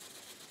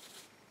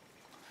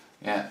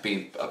 yeah,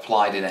 being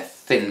applied in a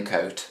thin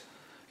coat.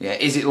 Yeah,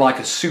 is it like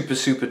a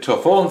super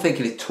tough? All I'm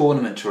thinking is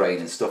tournament terrain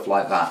and stuff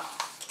like that.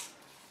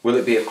 Will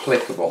it be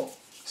applicable?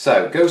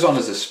 So it goes on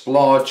as a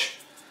splodge.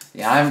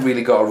 Yeah, I haven't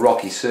really got a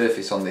rocky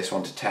surface on this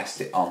one to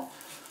test it on.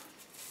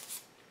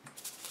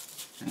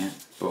 Yeah,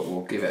 but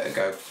we'll give it a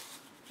go.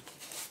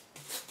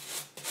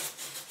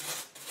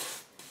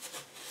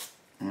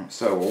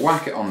 So we'll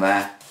whack it on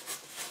there.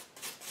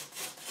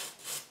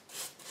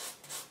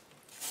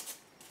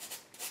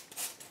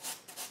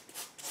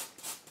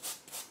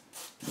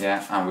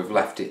 Yeah, and we've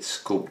left it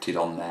sculpted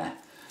on there.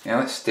 Yeah,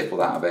 let's stipple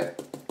that a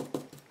bit.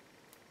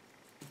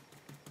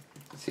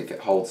 See if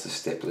it holds the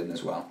stippling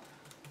as well.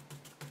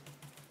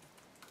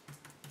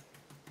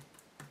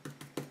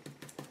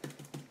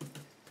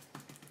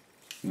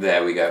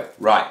 There we go.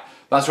 Right,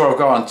 that's what I've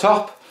got on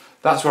top.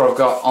 That's what I've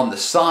got on the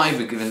side.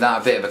 We're giving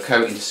that a bit of a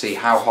coating to see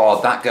how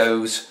hard that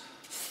goes.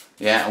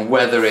 Yeah, and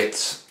whether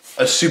it's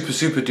a super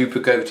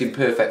duper coating,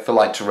 perfect for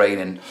like terrain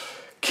and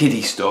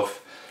kiddie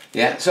stuff.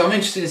 Yeah, so I'm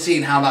interested in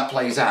seeing how that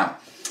plays out.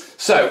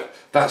 So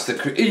that's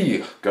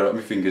the got up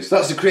my fingers.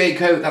 That's the Create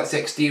coat. That's the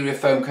exterior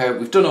foam coat.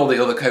 We've done all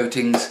the other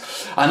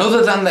coatings, and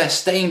other than they're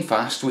stain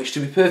fast, which to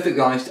be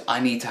perfectly honest, I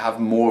need to have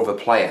more of a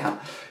play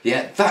at.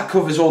 Yeah, that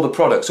covers all the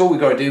products. All we've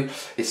got to do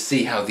is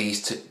see how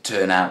these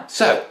turn out.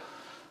 So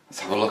let's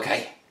have a look,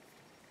 eh?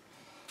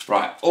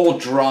 Right, all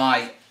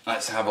dry.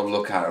 Let's have a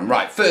look at them.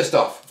 Right, first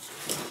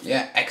off,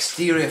 yeah,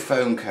 exterior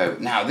foam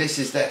coat. Now this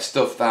is that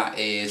stuff that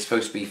is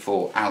supposed to be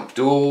for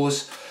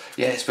outdoors.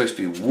 Yeah, it's supposed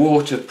to be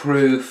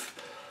waterproof.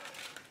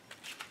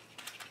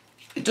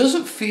 It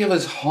doesn't feel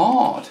as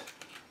hard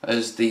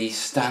as the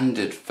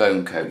standard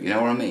foam coat, you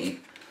know what I mean?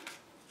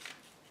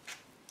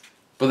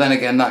 But then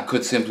again, that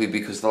could simply be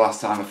because the last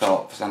time I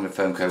felt standard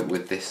foam coat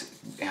with this,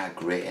 it had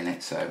grit in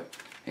it, so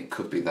it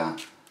could be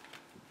that.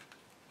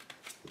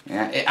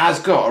 Yeah, it has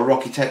got a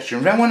rocky texture.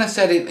 Remember when I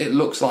said it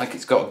looks like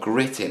it's got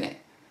grit in it?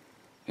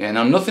 Yeah,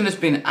 now nothing has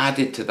been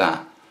added to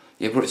that.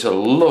 Yeah, but it's a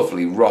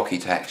lovely rocky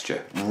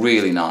texture.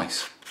 Really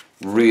nice.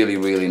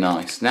 Really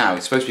nice. Now,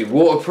 it's supposed to be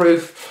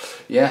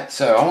waterproof. Yeah,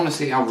 so I want to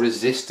see how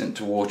resistant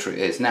to water it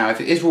is. Now, if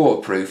it is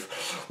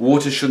waterproof,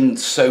 water shouldn't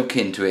soak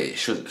into it. It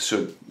should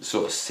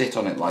sort of sit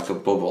on it like a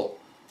bubble.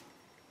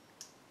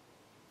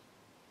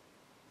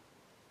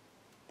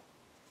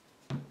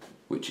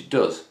 Which it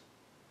does.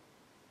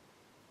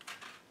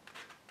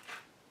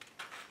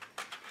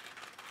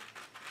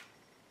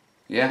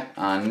 Yeah,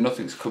 and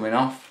nothing's coming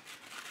off.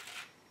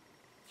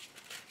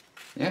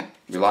 Yeah,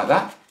 you like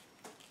that?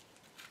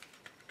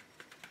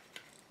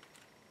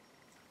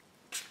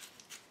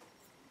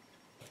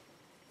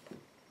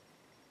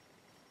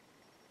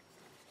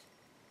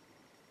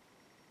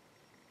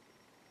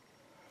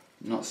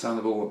 Not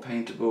sandable or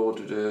paintable.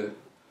 Is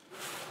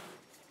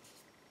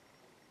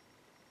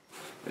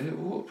it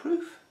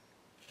waterproof?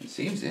 It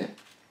seems it.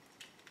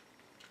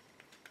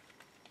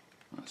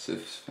 That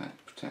surface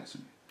effect protects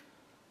me.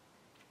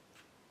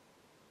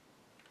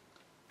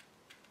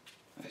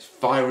 It's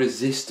fire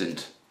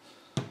resistant.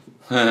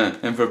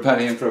 In for a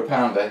penny, in for a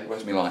pound, eh?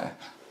 Where's my lighter?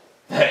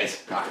 There it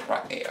is.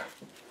 Right here.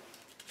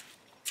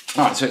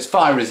 Alright, so it's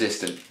fire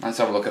resistant. Let's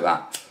have a look at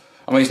that.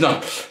 I mean, it's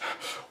not.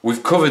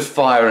 We've covered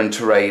fire and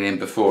terrain in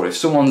before. If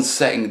someone's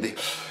setting the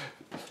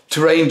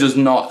terrain does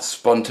not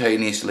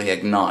spontaneously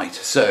ignite.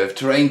 So if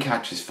terrain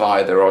catches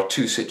fire, there are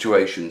two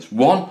situations.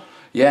 One,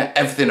 yeah,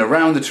 everything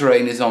around the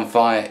terrain is on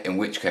fire, in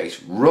which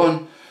case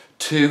run.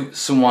 Two,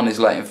 someone is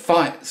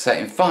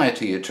setting fire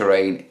to your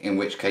terrain, in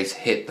which case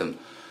hit them.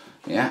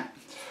 Yeah,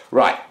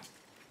 right.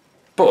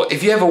 But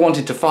if you ever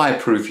wanted to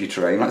fireproof your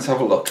terrain, let's have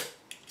a look.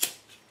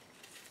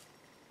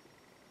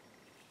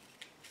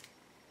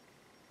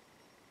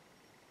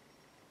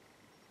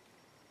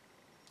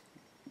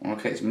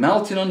 Okay, it's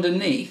melting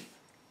underneath.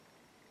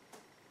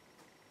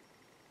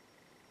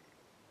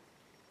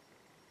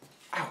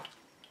 Ow.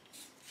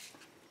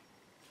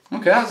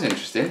 Okay, that's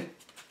interesting.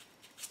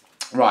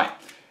 Right,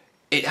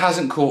 it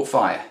hasn't caught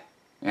fire.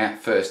 Yeah,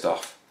 first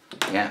off.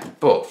 Yeah,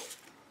 but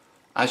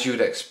as you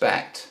would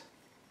expect,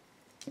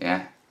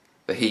 yeah,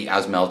 the heat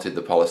has melted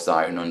the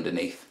polystyrene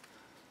underneath.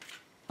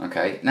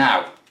 Okay,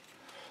 now,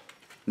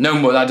 no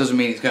more, that doesn't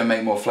mean it's going to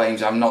make more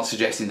flames. I'm not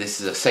suggesting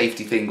this is a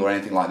safety thing or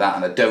anything like that,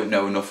 and I don't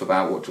know enough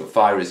about what to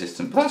fire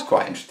resistant, but that's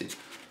quite interesting.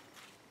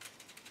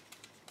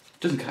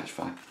 Doesn't catch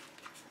fire.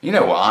 You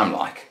know what I'm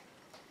like.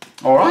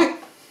 Alright?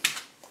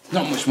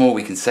 Not much more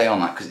we can say on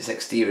that because it's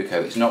exterior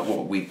coat. It's not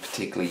what we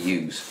particularly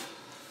use.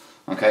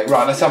 Okay,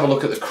 right, let's have a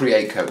look at the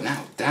Create coat.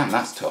 Now, damn,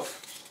 that's tough.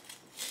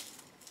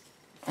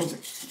 Oh,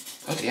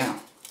 bloody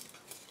hell.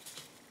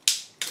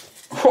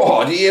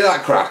 Oh, do you hear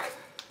that crack?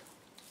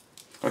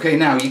 Okay,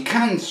 now you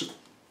can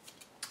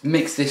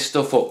mix this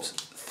stuff up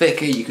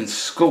thicker, you can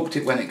sculpt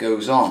it when it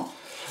goes on.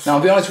 Now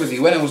I'll be honest with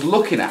you, when I was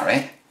looking at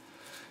it,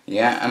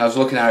 yeah, and I was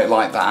looking at it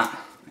like that,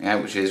 yeah,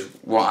 which is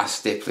what our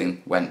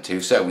stippling went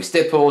to. So we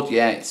stippled,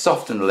 yeah, it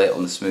softened a little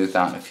and smoothed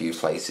out in a few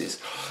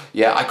places.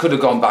 Yeah, I could have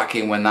gone back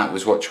in when that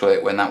was,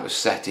 when that was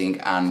setting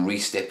and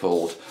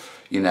re-stippled,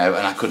 you know,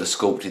 and I could have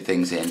sculpted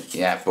things in,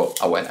 yeah, but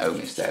I went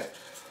home instead.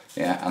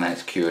 Yeah, and then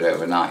it's cured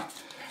overnight.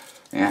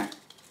 Yeah.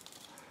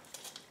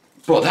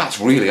 But that's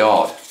really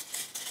hard.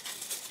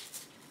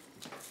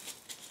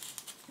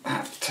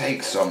 That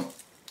takes some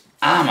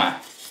hammer.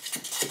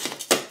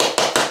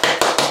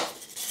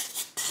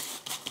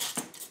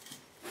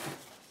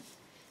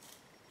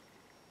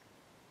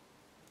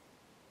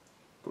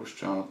 Brush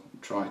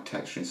dry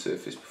texturing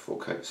surface before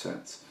coat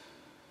sets.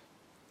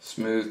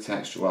 Smooth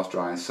texture whilst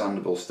drying,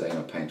 sandable, stain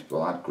or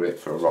paintable, add grip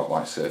for a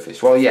rock-like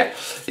surface. Well, yeah,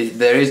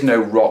 there is no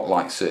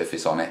rock-like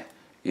surface on it.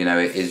 You know,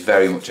 it is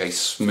very much a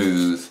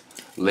smooth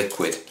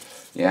liquid.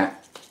 Yeah,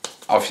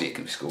 obviously it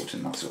can be sculpted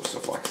and that sort of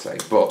stuff, like I say,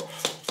 but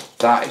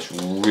that is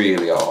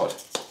really hard.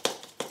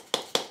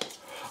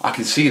 I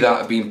can see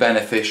that being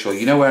beneficial.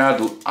 You know where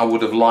I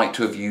would have liked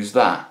to have used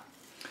that?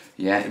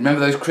 Yeah, remember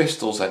those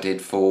crystals I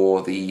did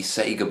for the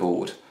Sega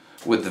board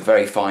with the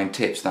very fine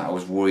tips that I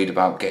was worried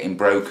about getting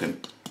broken?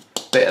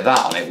 Bit of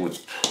that on it would,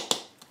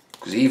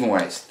 because even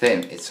when it's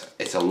thin,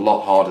 it's a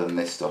lot harder than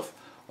this stuff,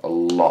 a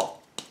lot.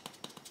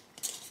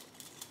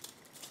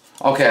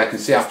 Okay, I can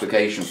see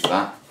application for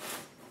that.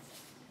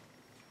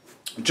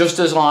 Just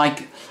as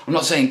like, I'm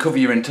not saying cover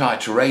your entire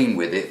terrain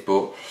with it,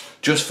 but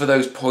just for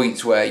those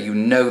points where you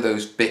know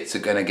those bits are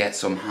going to get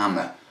some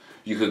hammer,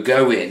 you could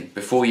go in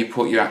before you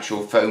put your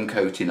actual foam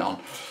coating on,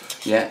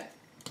 yeah,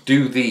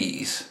 do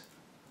these,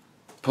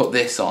 put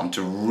this on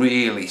to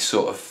really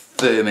sort of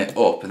firm it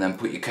up, and then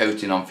put your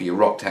coating on for your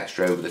rock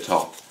texture over the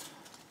top.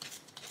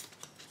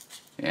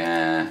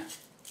 Yeah,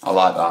 I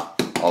like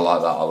that. I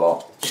like that a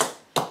lot.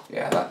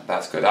 Yeah,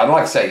 that's good. I'd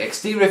like to say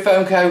exterior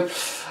foam coat,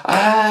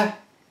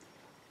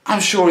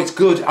 I'm sure it's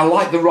good. I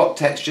like the rock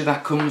texture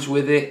that comes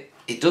with it.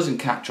 It doesn't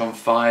catch on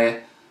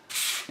fire.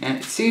 And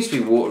it seems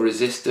to be water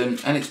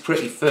resistant, and it's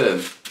pretty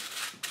firm.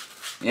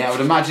 Yeah, I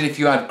would imagine if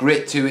you had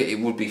grit to it, it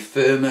would be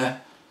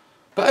firmer.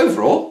 But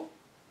overall,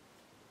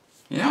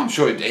 yeah, I'm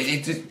sure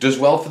it does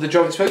well for the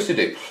job it's supposed to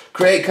do.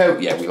 Create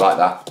coat, yeah, we like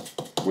that.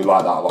 We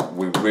like that a lot.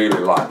 We really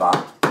like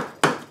that.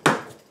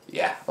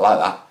 Yeah, I like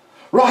that.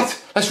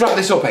 Right, let's wrap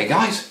this up,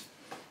 guys.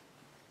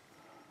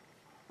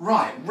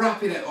 Right,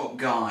 wrapping it up,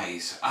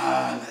 guys.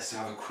 Let's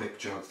have a quick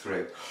jog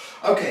through.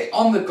 Okay,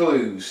 on the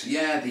glues,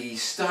 yeah, the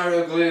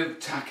styro glue,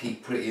 tacky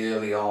pretty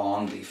early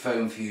on, the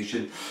foam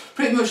fusion,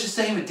 pretty much the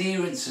same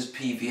adherence as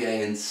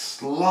PVA and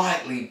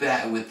slightly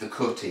better with the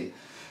cutting,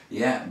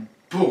 yeah,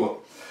 but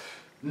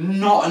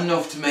not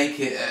enough to make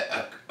it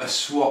a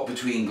swap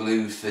between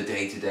glues for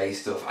day-to-day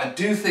stuff. I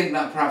do think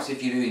that perhaps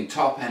if you're doing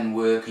top-end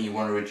work and you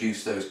want to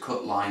reduce those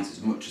cut lines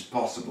as much as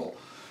possible,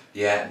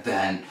 yeah,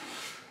 then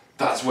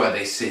that's where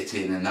they sit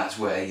in, and that's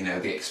where, you know,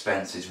 the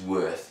expense is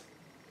worth,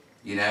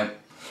 you know.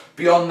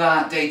 Beyond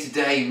that, day to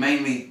day,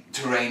 mainly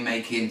terrain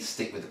making,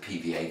 stick with the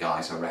PVA,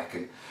 guys, I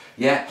reckon.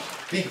 Yeah,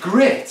 the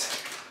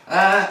grit,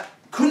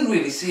 couldn't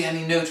really see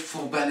any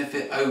noticeable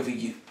benefit over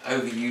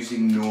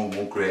using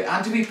normal grit,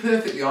 and to be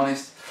perfectly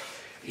honest,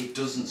 it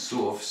doesn't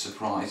sort of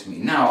surprise me.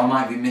 Now, I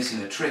might be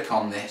missing a trick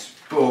on this,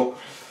 but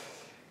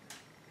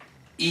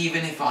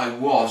even if I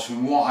was,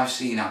 from what I've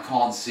seen, I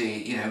can't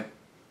see, you know,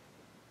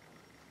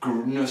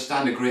 no,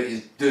 standard grit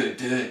is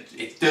dirt,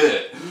 it's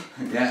dirt.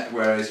 Yeah,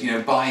 whereas, you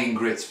know, buying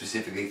grit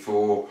specifically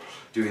for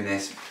doing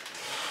this,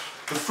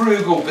 the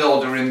frugal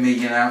builder in me,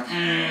 you know,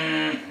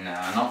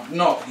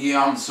 not, you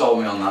haven't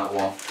sold me on that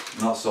one.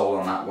 Not sold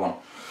on that one.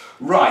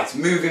 Right,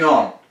 moving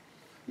on.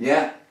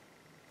 Yeah.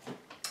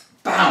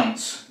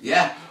 Bounce,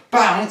 yeah,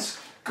 bounce,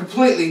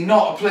 completely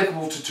not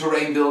applicable to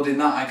terrain building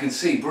that I can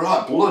see, but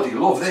I bloody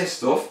love this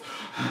stuff.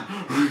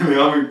 Really,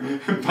 I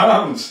mean,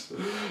 bounce.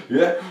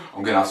 Yeah,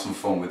 I'm going to have some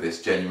fun with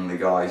this, genuinely,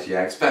 guys.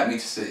 Yeah, expect me to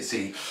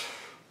see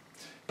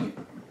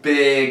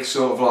big,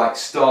 sort of like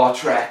Star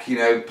Trek, you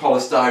know,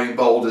 polystyrene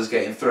boulders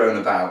getting thrown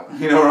about.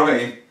 You know what I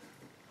mean?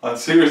 I'm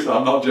serious,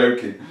 I'm not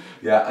joking.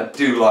 Yeah, I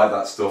do like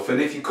that stuff. And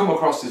if you come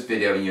across this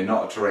video and you're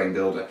not a terrain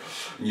builder,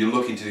 and you're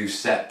looking to do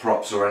set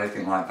props or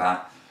anything like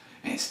that,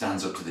 it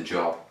stands up to the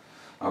job.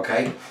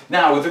 Okay?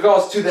 Now, with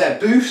regards to their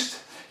boost,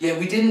 yeah,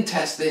 we didn't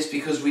test this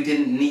because we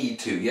didn't need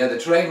to. Yeah, the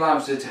terrain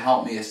labs are to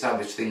help me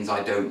establish things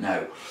I don't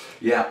know.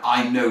 Yeah,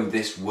 I know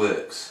this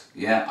works.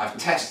 Yeah, I've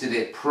tested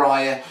it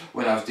prior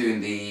when I was doing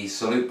the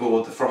solute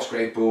board, the frost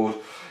grave board.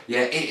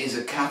 Yeah, it is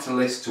a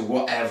catalyst to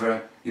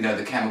whatever, you know,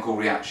 the chemical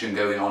reaction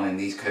going on in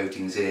these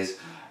coatings is,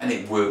 and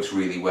it works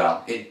really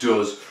well. It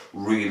does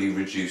really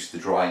reduce the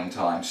drying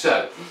time.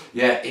 So,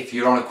 yeah, if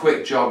you're on a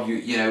quick job,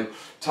 you know,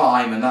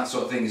 time and that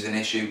sort of thing is an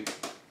issue,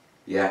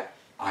 yeah,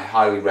 I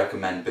highly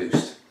recommend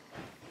Boost.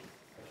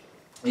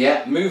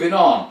 Yeah, moving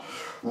on.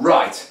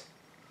 Right,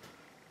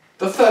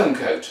 the foam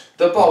coat,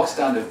 the bog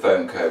standard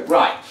foam coat.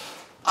 Right,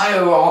 I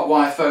owe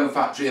HWFF Foam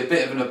Factory a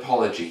bit of an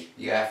apology,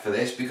 yeah, for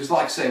this, because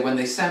like I say, when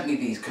they sent me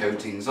these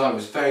coatings, I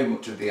was very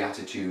much of the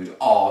attitude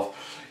of,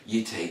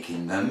 you're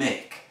taking the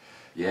mick.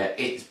 Yeah,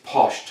 it's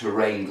posh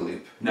terrain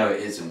glue. No,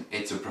 it isn't.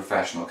 It's a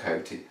professional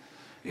coating.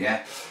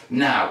 Yeah.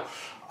 Now,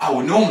 I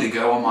would normally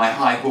go on my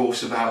high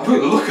horse about,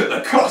 look at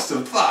the cost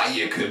of that.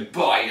 You could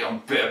buy a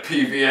bit of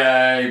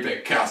PVA, a bit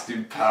of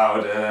casting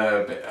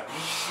powder, a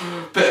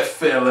bit of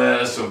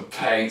filler, some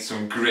paint,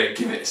 some grit,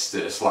 give it a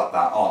stir, slap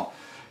that on.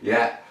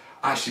 Yeah.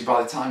 Actually,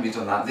 by the time you've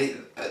done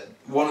that,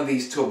 one of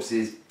these tubs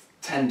is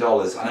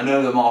 $10, and I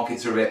know the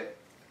markets are a bit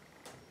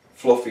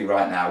fluffy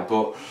right now,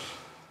 but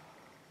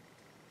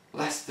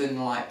less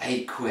than like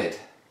 £8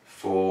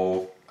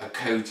 for a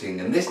coating,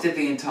 and this did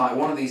the entire,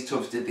 one of these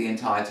tubs did the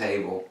entire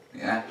table,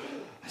 yeah,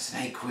 less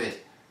than £8,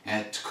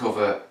 yeah, to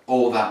cover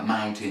all that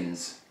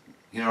mountains,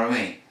 you know what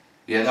I mean?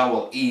 Yeah, that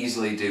will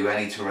easily do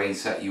any terrain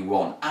set you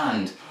want,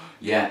 and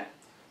yeah,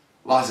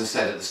 as I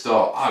said at the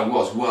start, I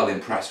was well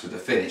impressed with the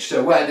finish.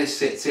 So where this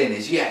sits in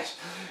is, yes,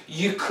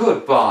 you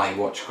could buy,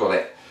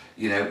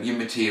 you know, your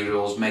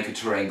materials, make a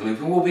terrain gloop,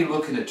 and we'll be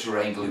looking at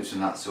terrain gloops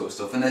and that sort of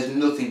stuff, and there's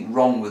nothing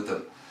wrong with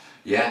them,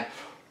 yeah,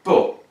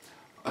 but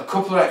a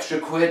couple of extra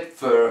quid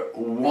for a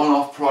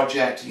one-off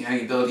project, you know,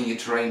 you're building your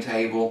terrain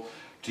table,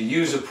 to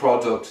use a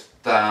product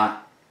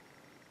that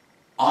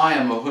I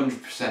am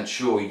 100%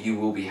 sure you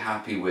will be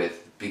happy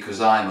with,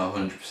 because I am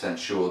 100%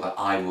 sure that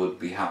I would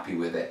be happy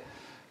with it.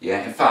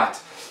 Yeah, in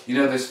fact, you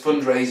know those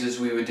fundraisers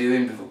we were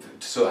doing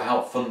to sort of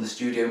help fund the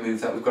studio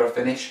move that we've got to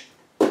finish?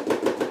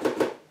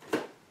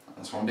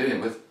 That's what I'm doing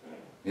it with.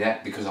 Yeah,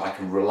 because I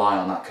can rely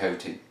on that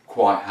coating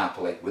quite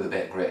happily with a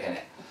bit of grit in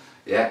it.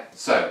 Yeah,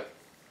 so,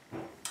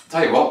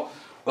 tell you what,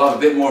 we'll have a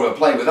bit more of a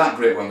play with that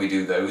grit when we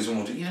do those, and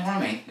we'll do, you know what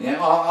I mean?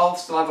 Yeah, I'll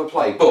still have a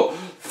play. But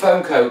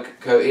foam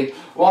coating,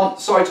 one,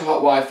 sorry to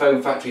Hotwire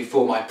Foam Factory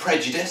for my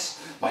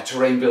prejudice, my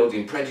terrain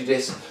building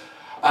prejudice,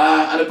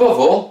 and above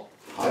all,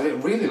 I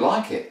really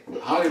like it,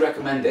 highly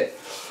recommend it.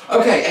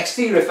 Okay,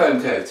 exterior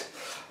foam coat.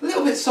 A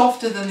little bit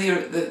softer than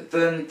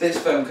this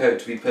foam coat,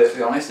 to be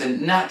perfectly honest, a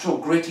natural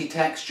gritty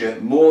texture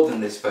more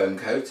than this foam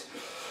coat.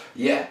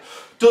 Yeah,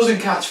 doesn't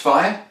catch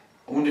fire.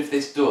 I wonder if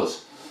this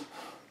does.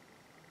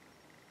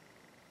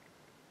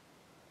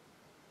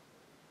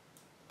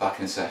 Back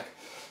in a sec.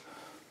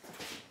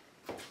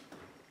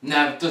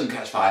 No, it doesn't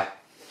catch fire.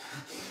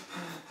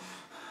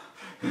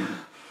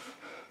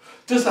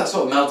 Does that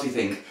sort of melty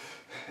thing.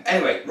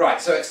 Anyway,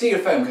 right, so exterior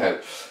foam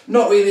coat.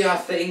 Not really our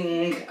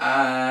thing,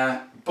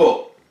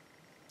 but,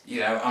 you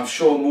know, I'm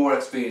sure more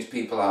experienced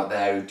people out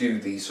there who do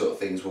these sort of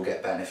things will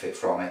get benefit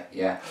from it,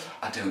 yeah.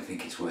 I don't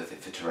think it's worth it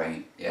for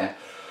terrain, yeah.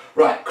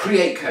 Right,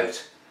 create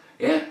coat,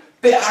 yeah.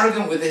 Bit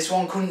arrogant with this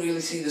one, couldn't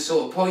really see the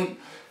sort of point.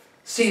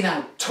 Seeing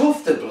how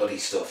tough the bloody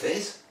stuff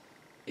is,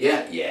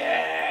 yeah.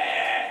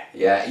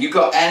 Yeah, you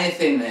got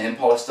anything in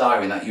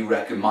polystyrene that you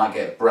reckon might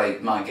get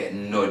break, might get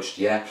nudged,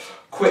 yeah?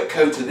 Quick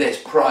coat of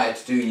this prior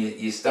to doing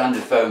your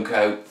standard foam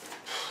coat.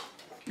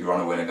 You're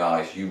on a winner,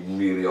 guys. You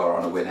really are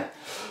on a winner.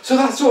 So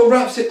that sort of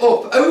wraps it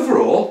up.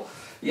 Overall,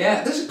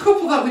 yeah, there's a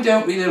couple that we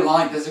don't really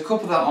like. There's a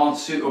couple that aren't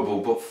suitable,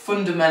 but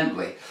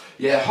fundamentally,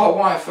 yeah,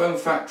 Hotwire Foam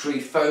Factory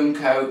foam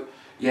coat,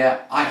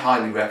 yeah, I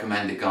highly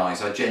recommend it,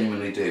 guys. I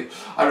genuinely do.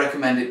 I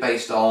recommend it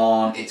based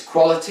on its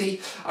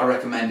quality. I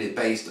recommend it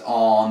based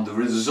on the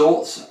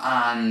results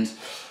and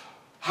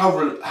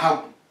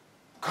how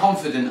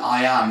confident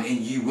I am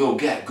in you will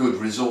get good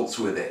results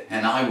with it,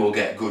 and I will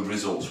get good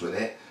results with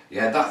it.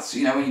 Yeah, that's,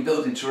 you know, when you're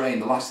building terrain,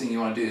 the last thing you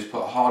want to do is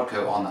put a hard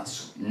coat on that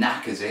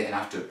knackers it and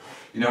have to,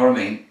 you know what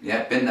I mean?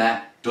 Yeah, been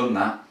there, done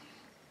that.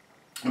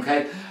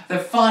 Okay,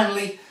 then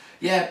finally,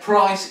 yeah,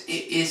 price,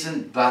 it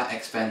isn't that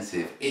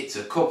expensive. It's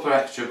a couple of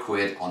extra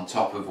quid on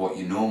top of what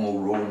your normal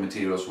raw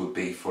materials would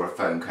be for a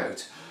foam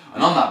coat.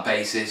 And on that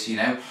basis, you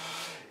know,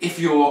 if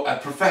you're a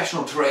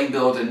professional terrain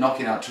builder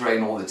knocking out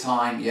terrain all the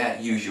time, yeah,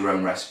 use your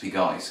own recipe,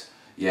 guys.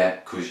 Yeah,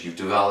 because you've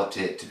developed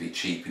it to be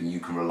cheap and you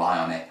can rely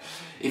on it.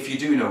 If you're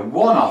doing a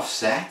one-off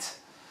set,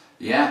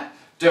 yeah,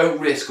 don't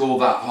risk all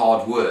that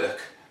hard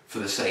work for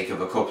the sake of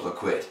a couple of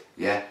quid,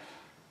 yeah.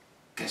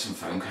 Get some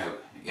foam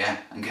coat, yeah,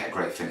 and get a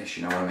great finish,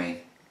 you know what I mean?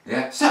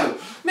 Yeah, so,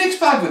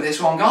 mixed bag with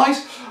this one,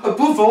 guys.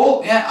 Above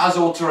all, yeah, as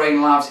all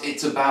terrain labs,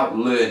 it's about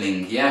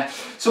learning, yeah.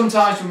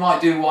 Sometimes we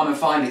might do one and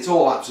find it's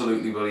all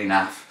absolutely bloody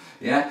naff,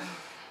 yeah.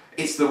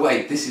 It's the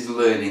way, this is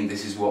learning,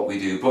 this is what we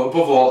do. But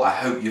above all, I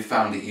hope you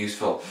found it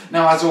useful.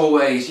 Now, as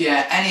always,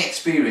 yeah, any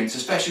experience,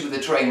 especially with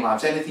the terrain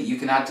labs, anything you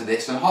can add to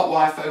this, and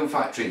Hotwire Foam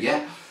Factory,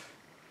 yeah,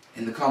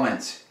 in the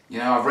comments. You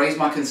know, I've raised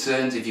my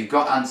concerns. If you've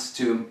got answers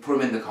to them, put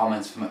them in the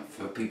comments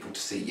for people to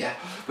see, yeah.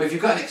 But if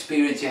you've got an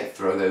experience, yeah,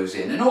 throw those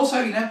in. And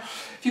also, you know,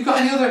 if you've got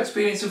any other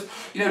experience of,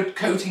 you know,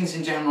 coatings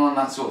in general and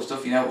that sort of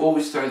stuff, you know,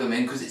 always throw them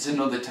in, because it's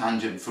another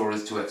tangent for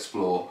us to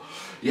explore.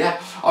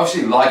 Yeah,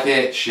 obviously like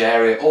it,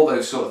 share it, all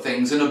those sort of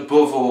things. And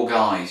above all,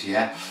 guys,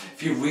 yeah,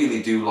 if you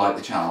really do like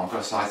the channel, I've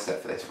got a side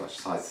step for this, I've got a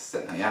side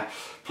step now, yeah.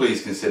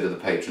 Please consider the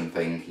patron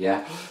thing,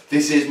 yeah.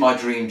 This is my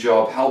dream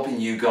job,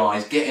 helping you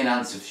guys, getting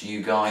answers for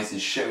you guys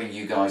and showing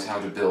you guys how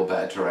to build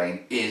better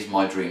terrain is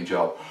my dream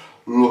job.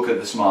 Look at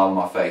the smile on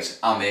my face.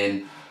 I'm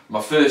in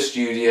my first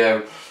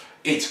studio.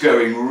 It's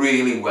going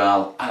really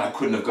well, and I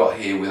couldn't have got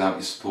here without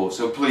your support.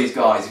 So please,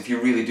 guys, if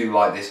you really do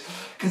like this,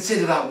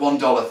 consider that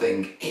 $1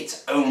 thing.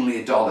 It's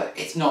only $1.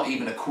 It's not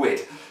even a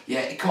quid. Yeah,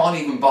 it can't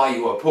even buy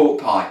you a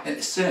pork pie, and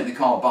it certainly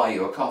can't buy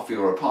you a coffee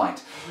or a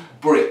pint,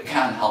 but it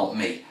can help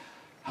me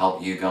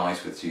help you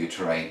guys with your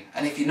terrain.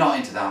 And if you're not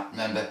into that,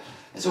 remember,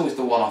 there's always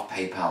the one-off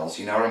PayPals,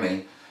 you know what I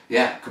mean?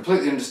 Yeah,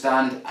 completely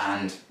understand,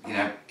 and, you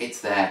know,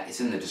 it's there, it's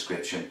in the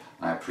description,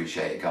 and I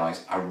appreciate it,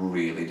 guys, I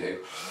really do.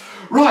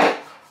 Right,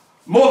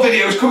 more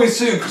videos coming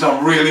soon, because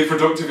I'm really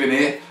productive in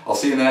here. I'll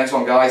see you in the next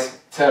one, guys.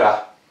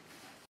 Ta-ra.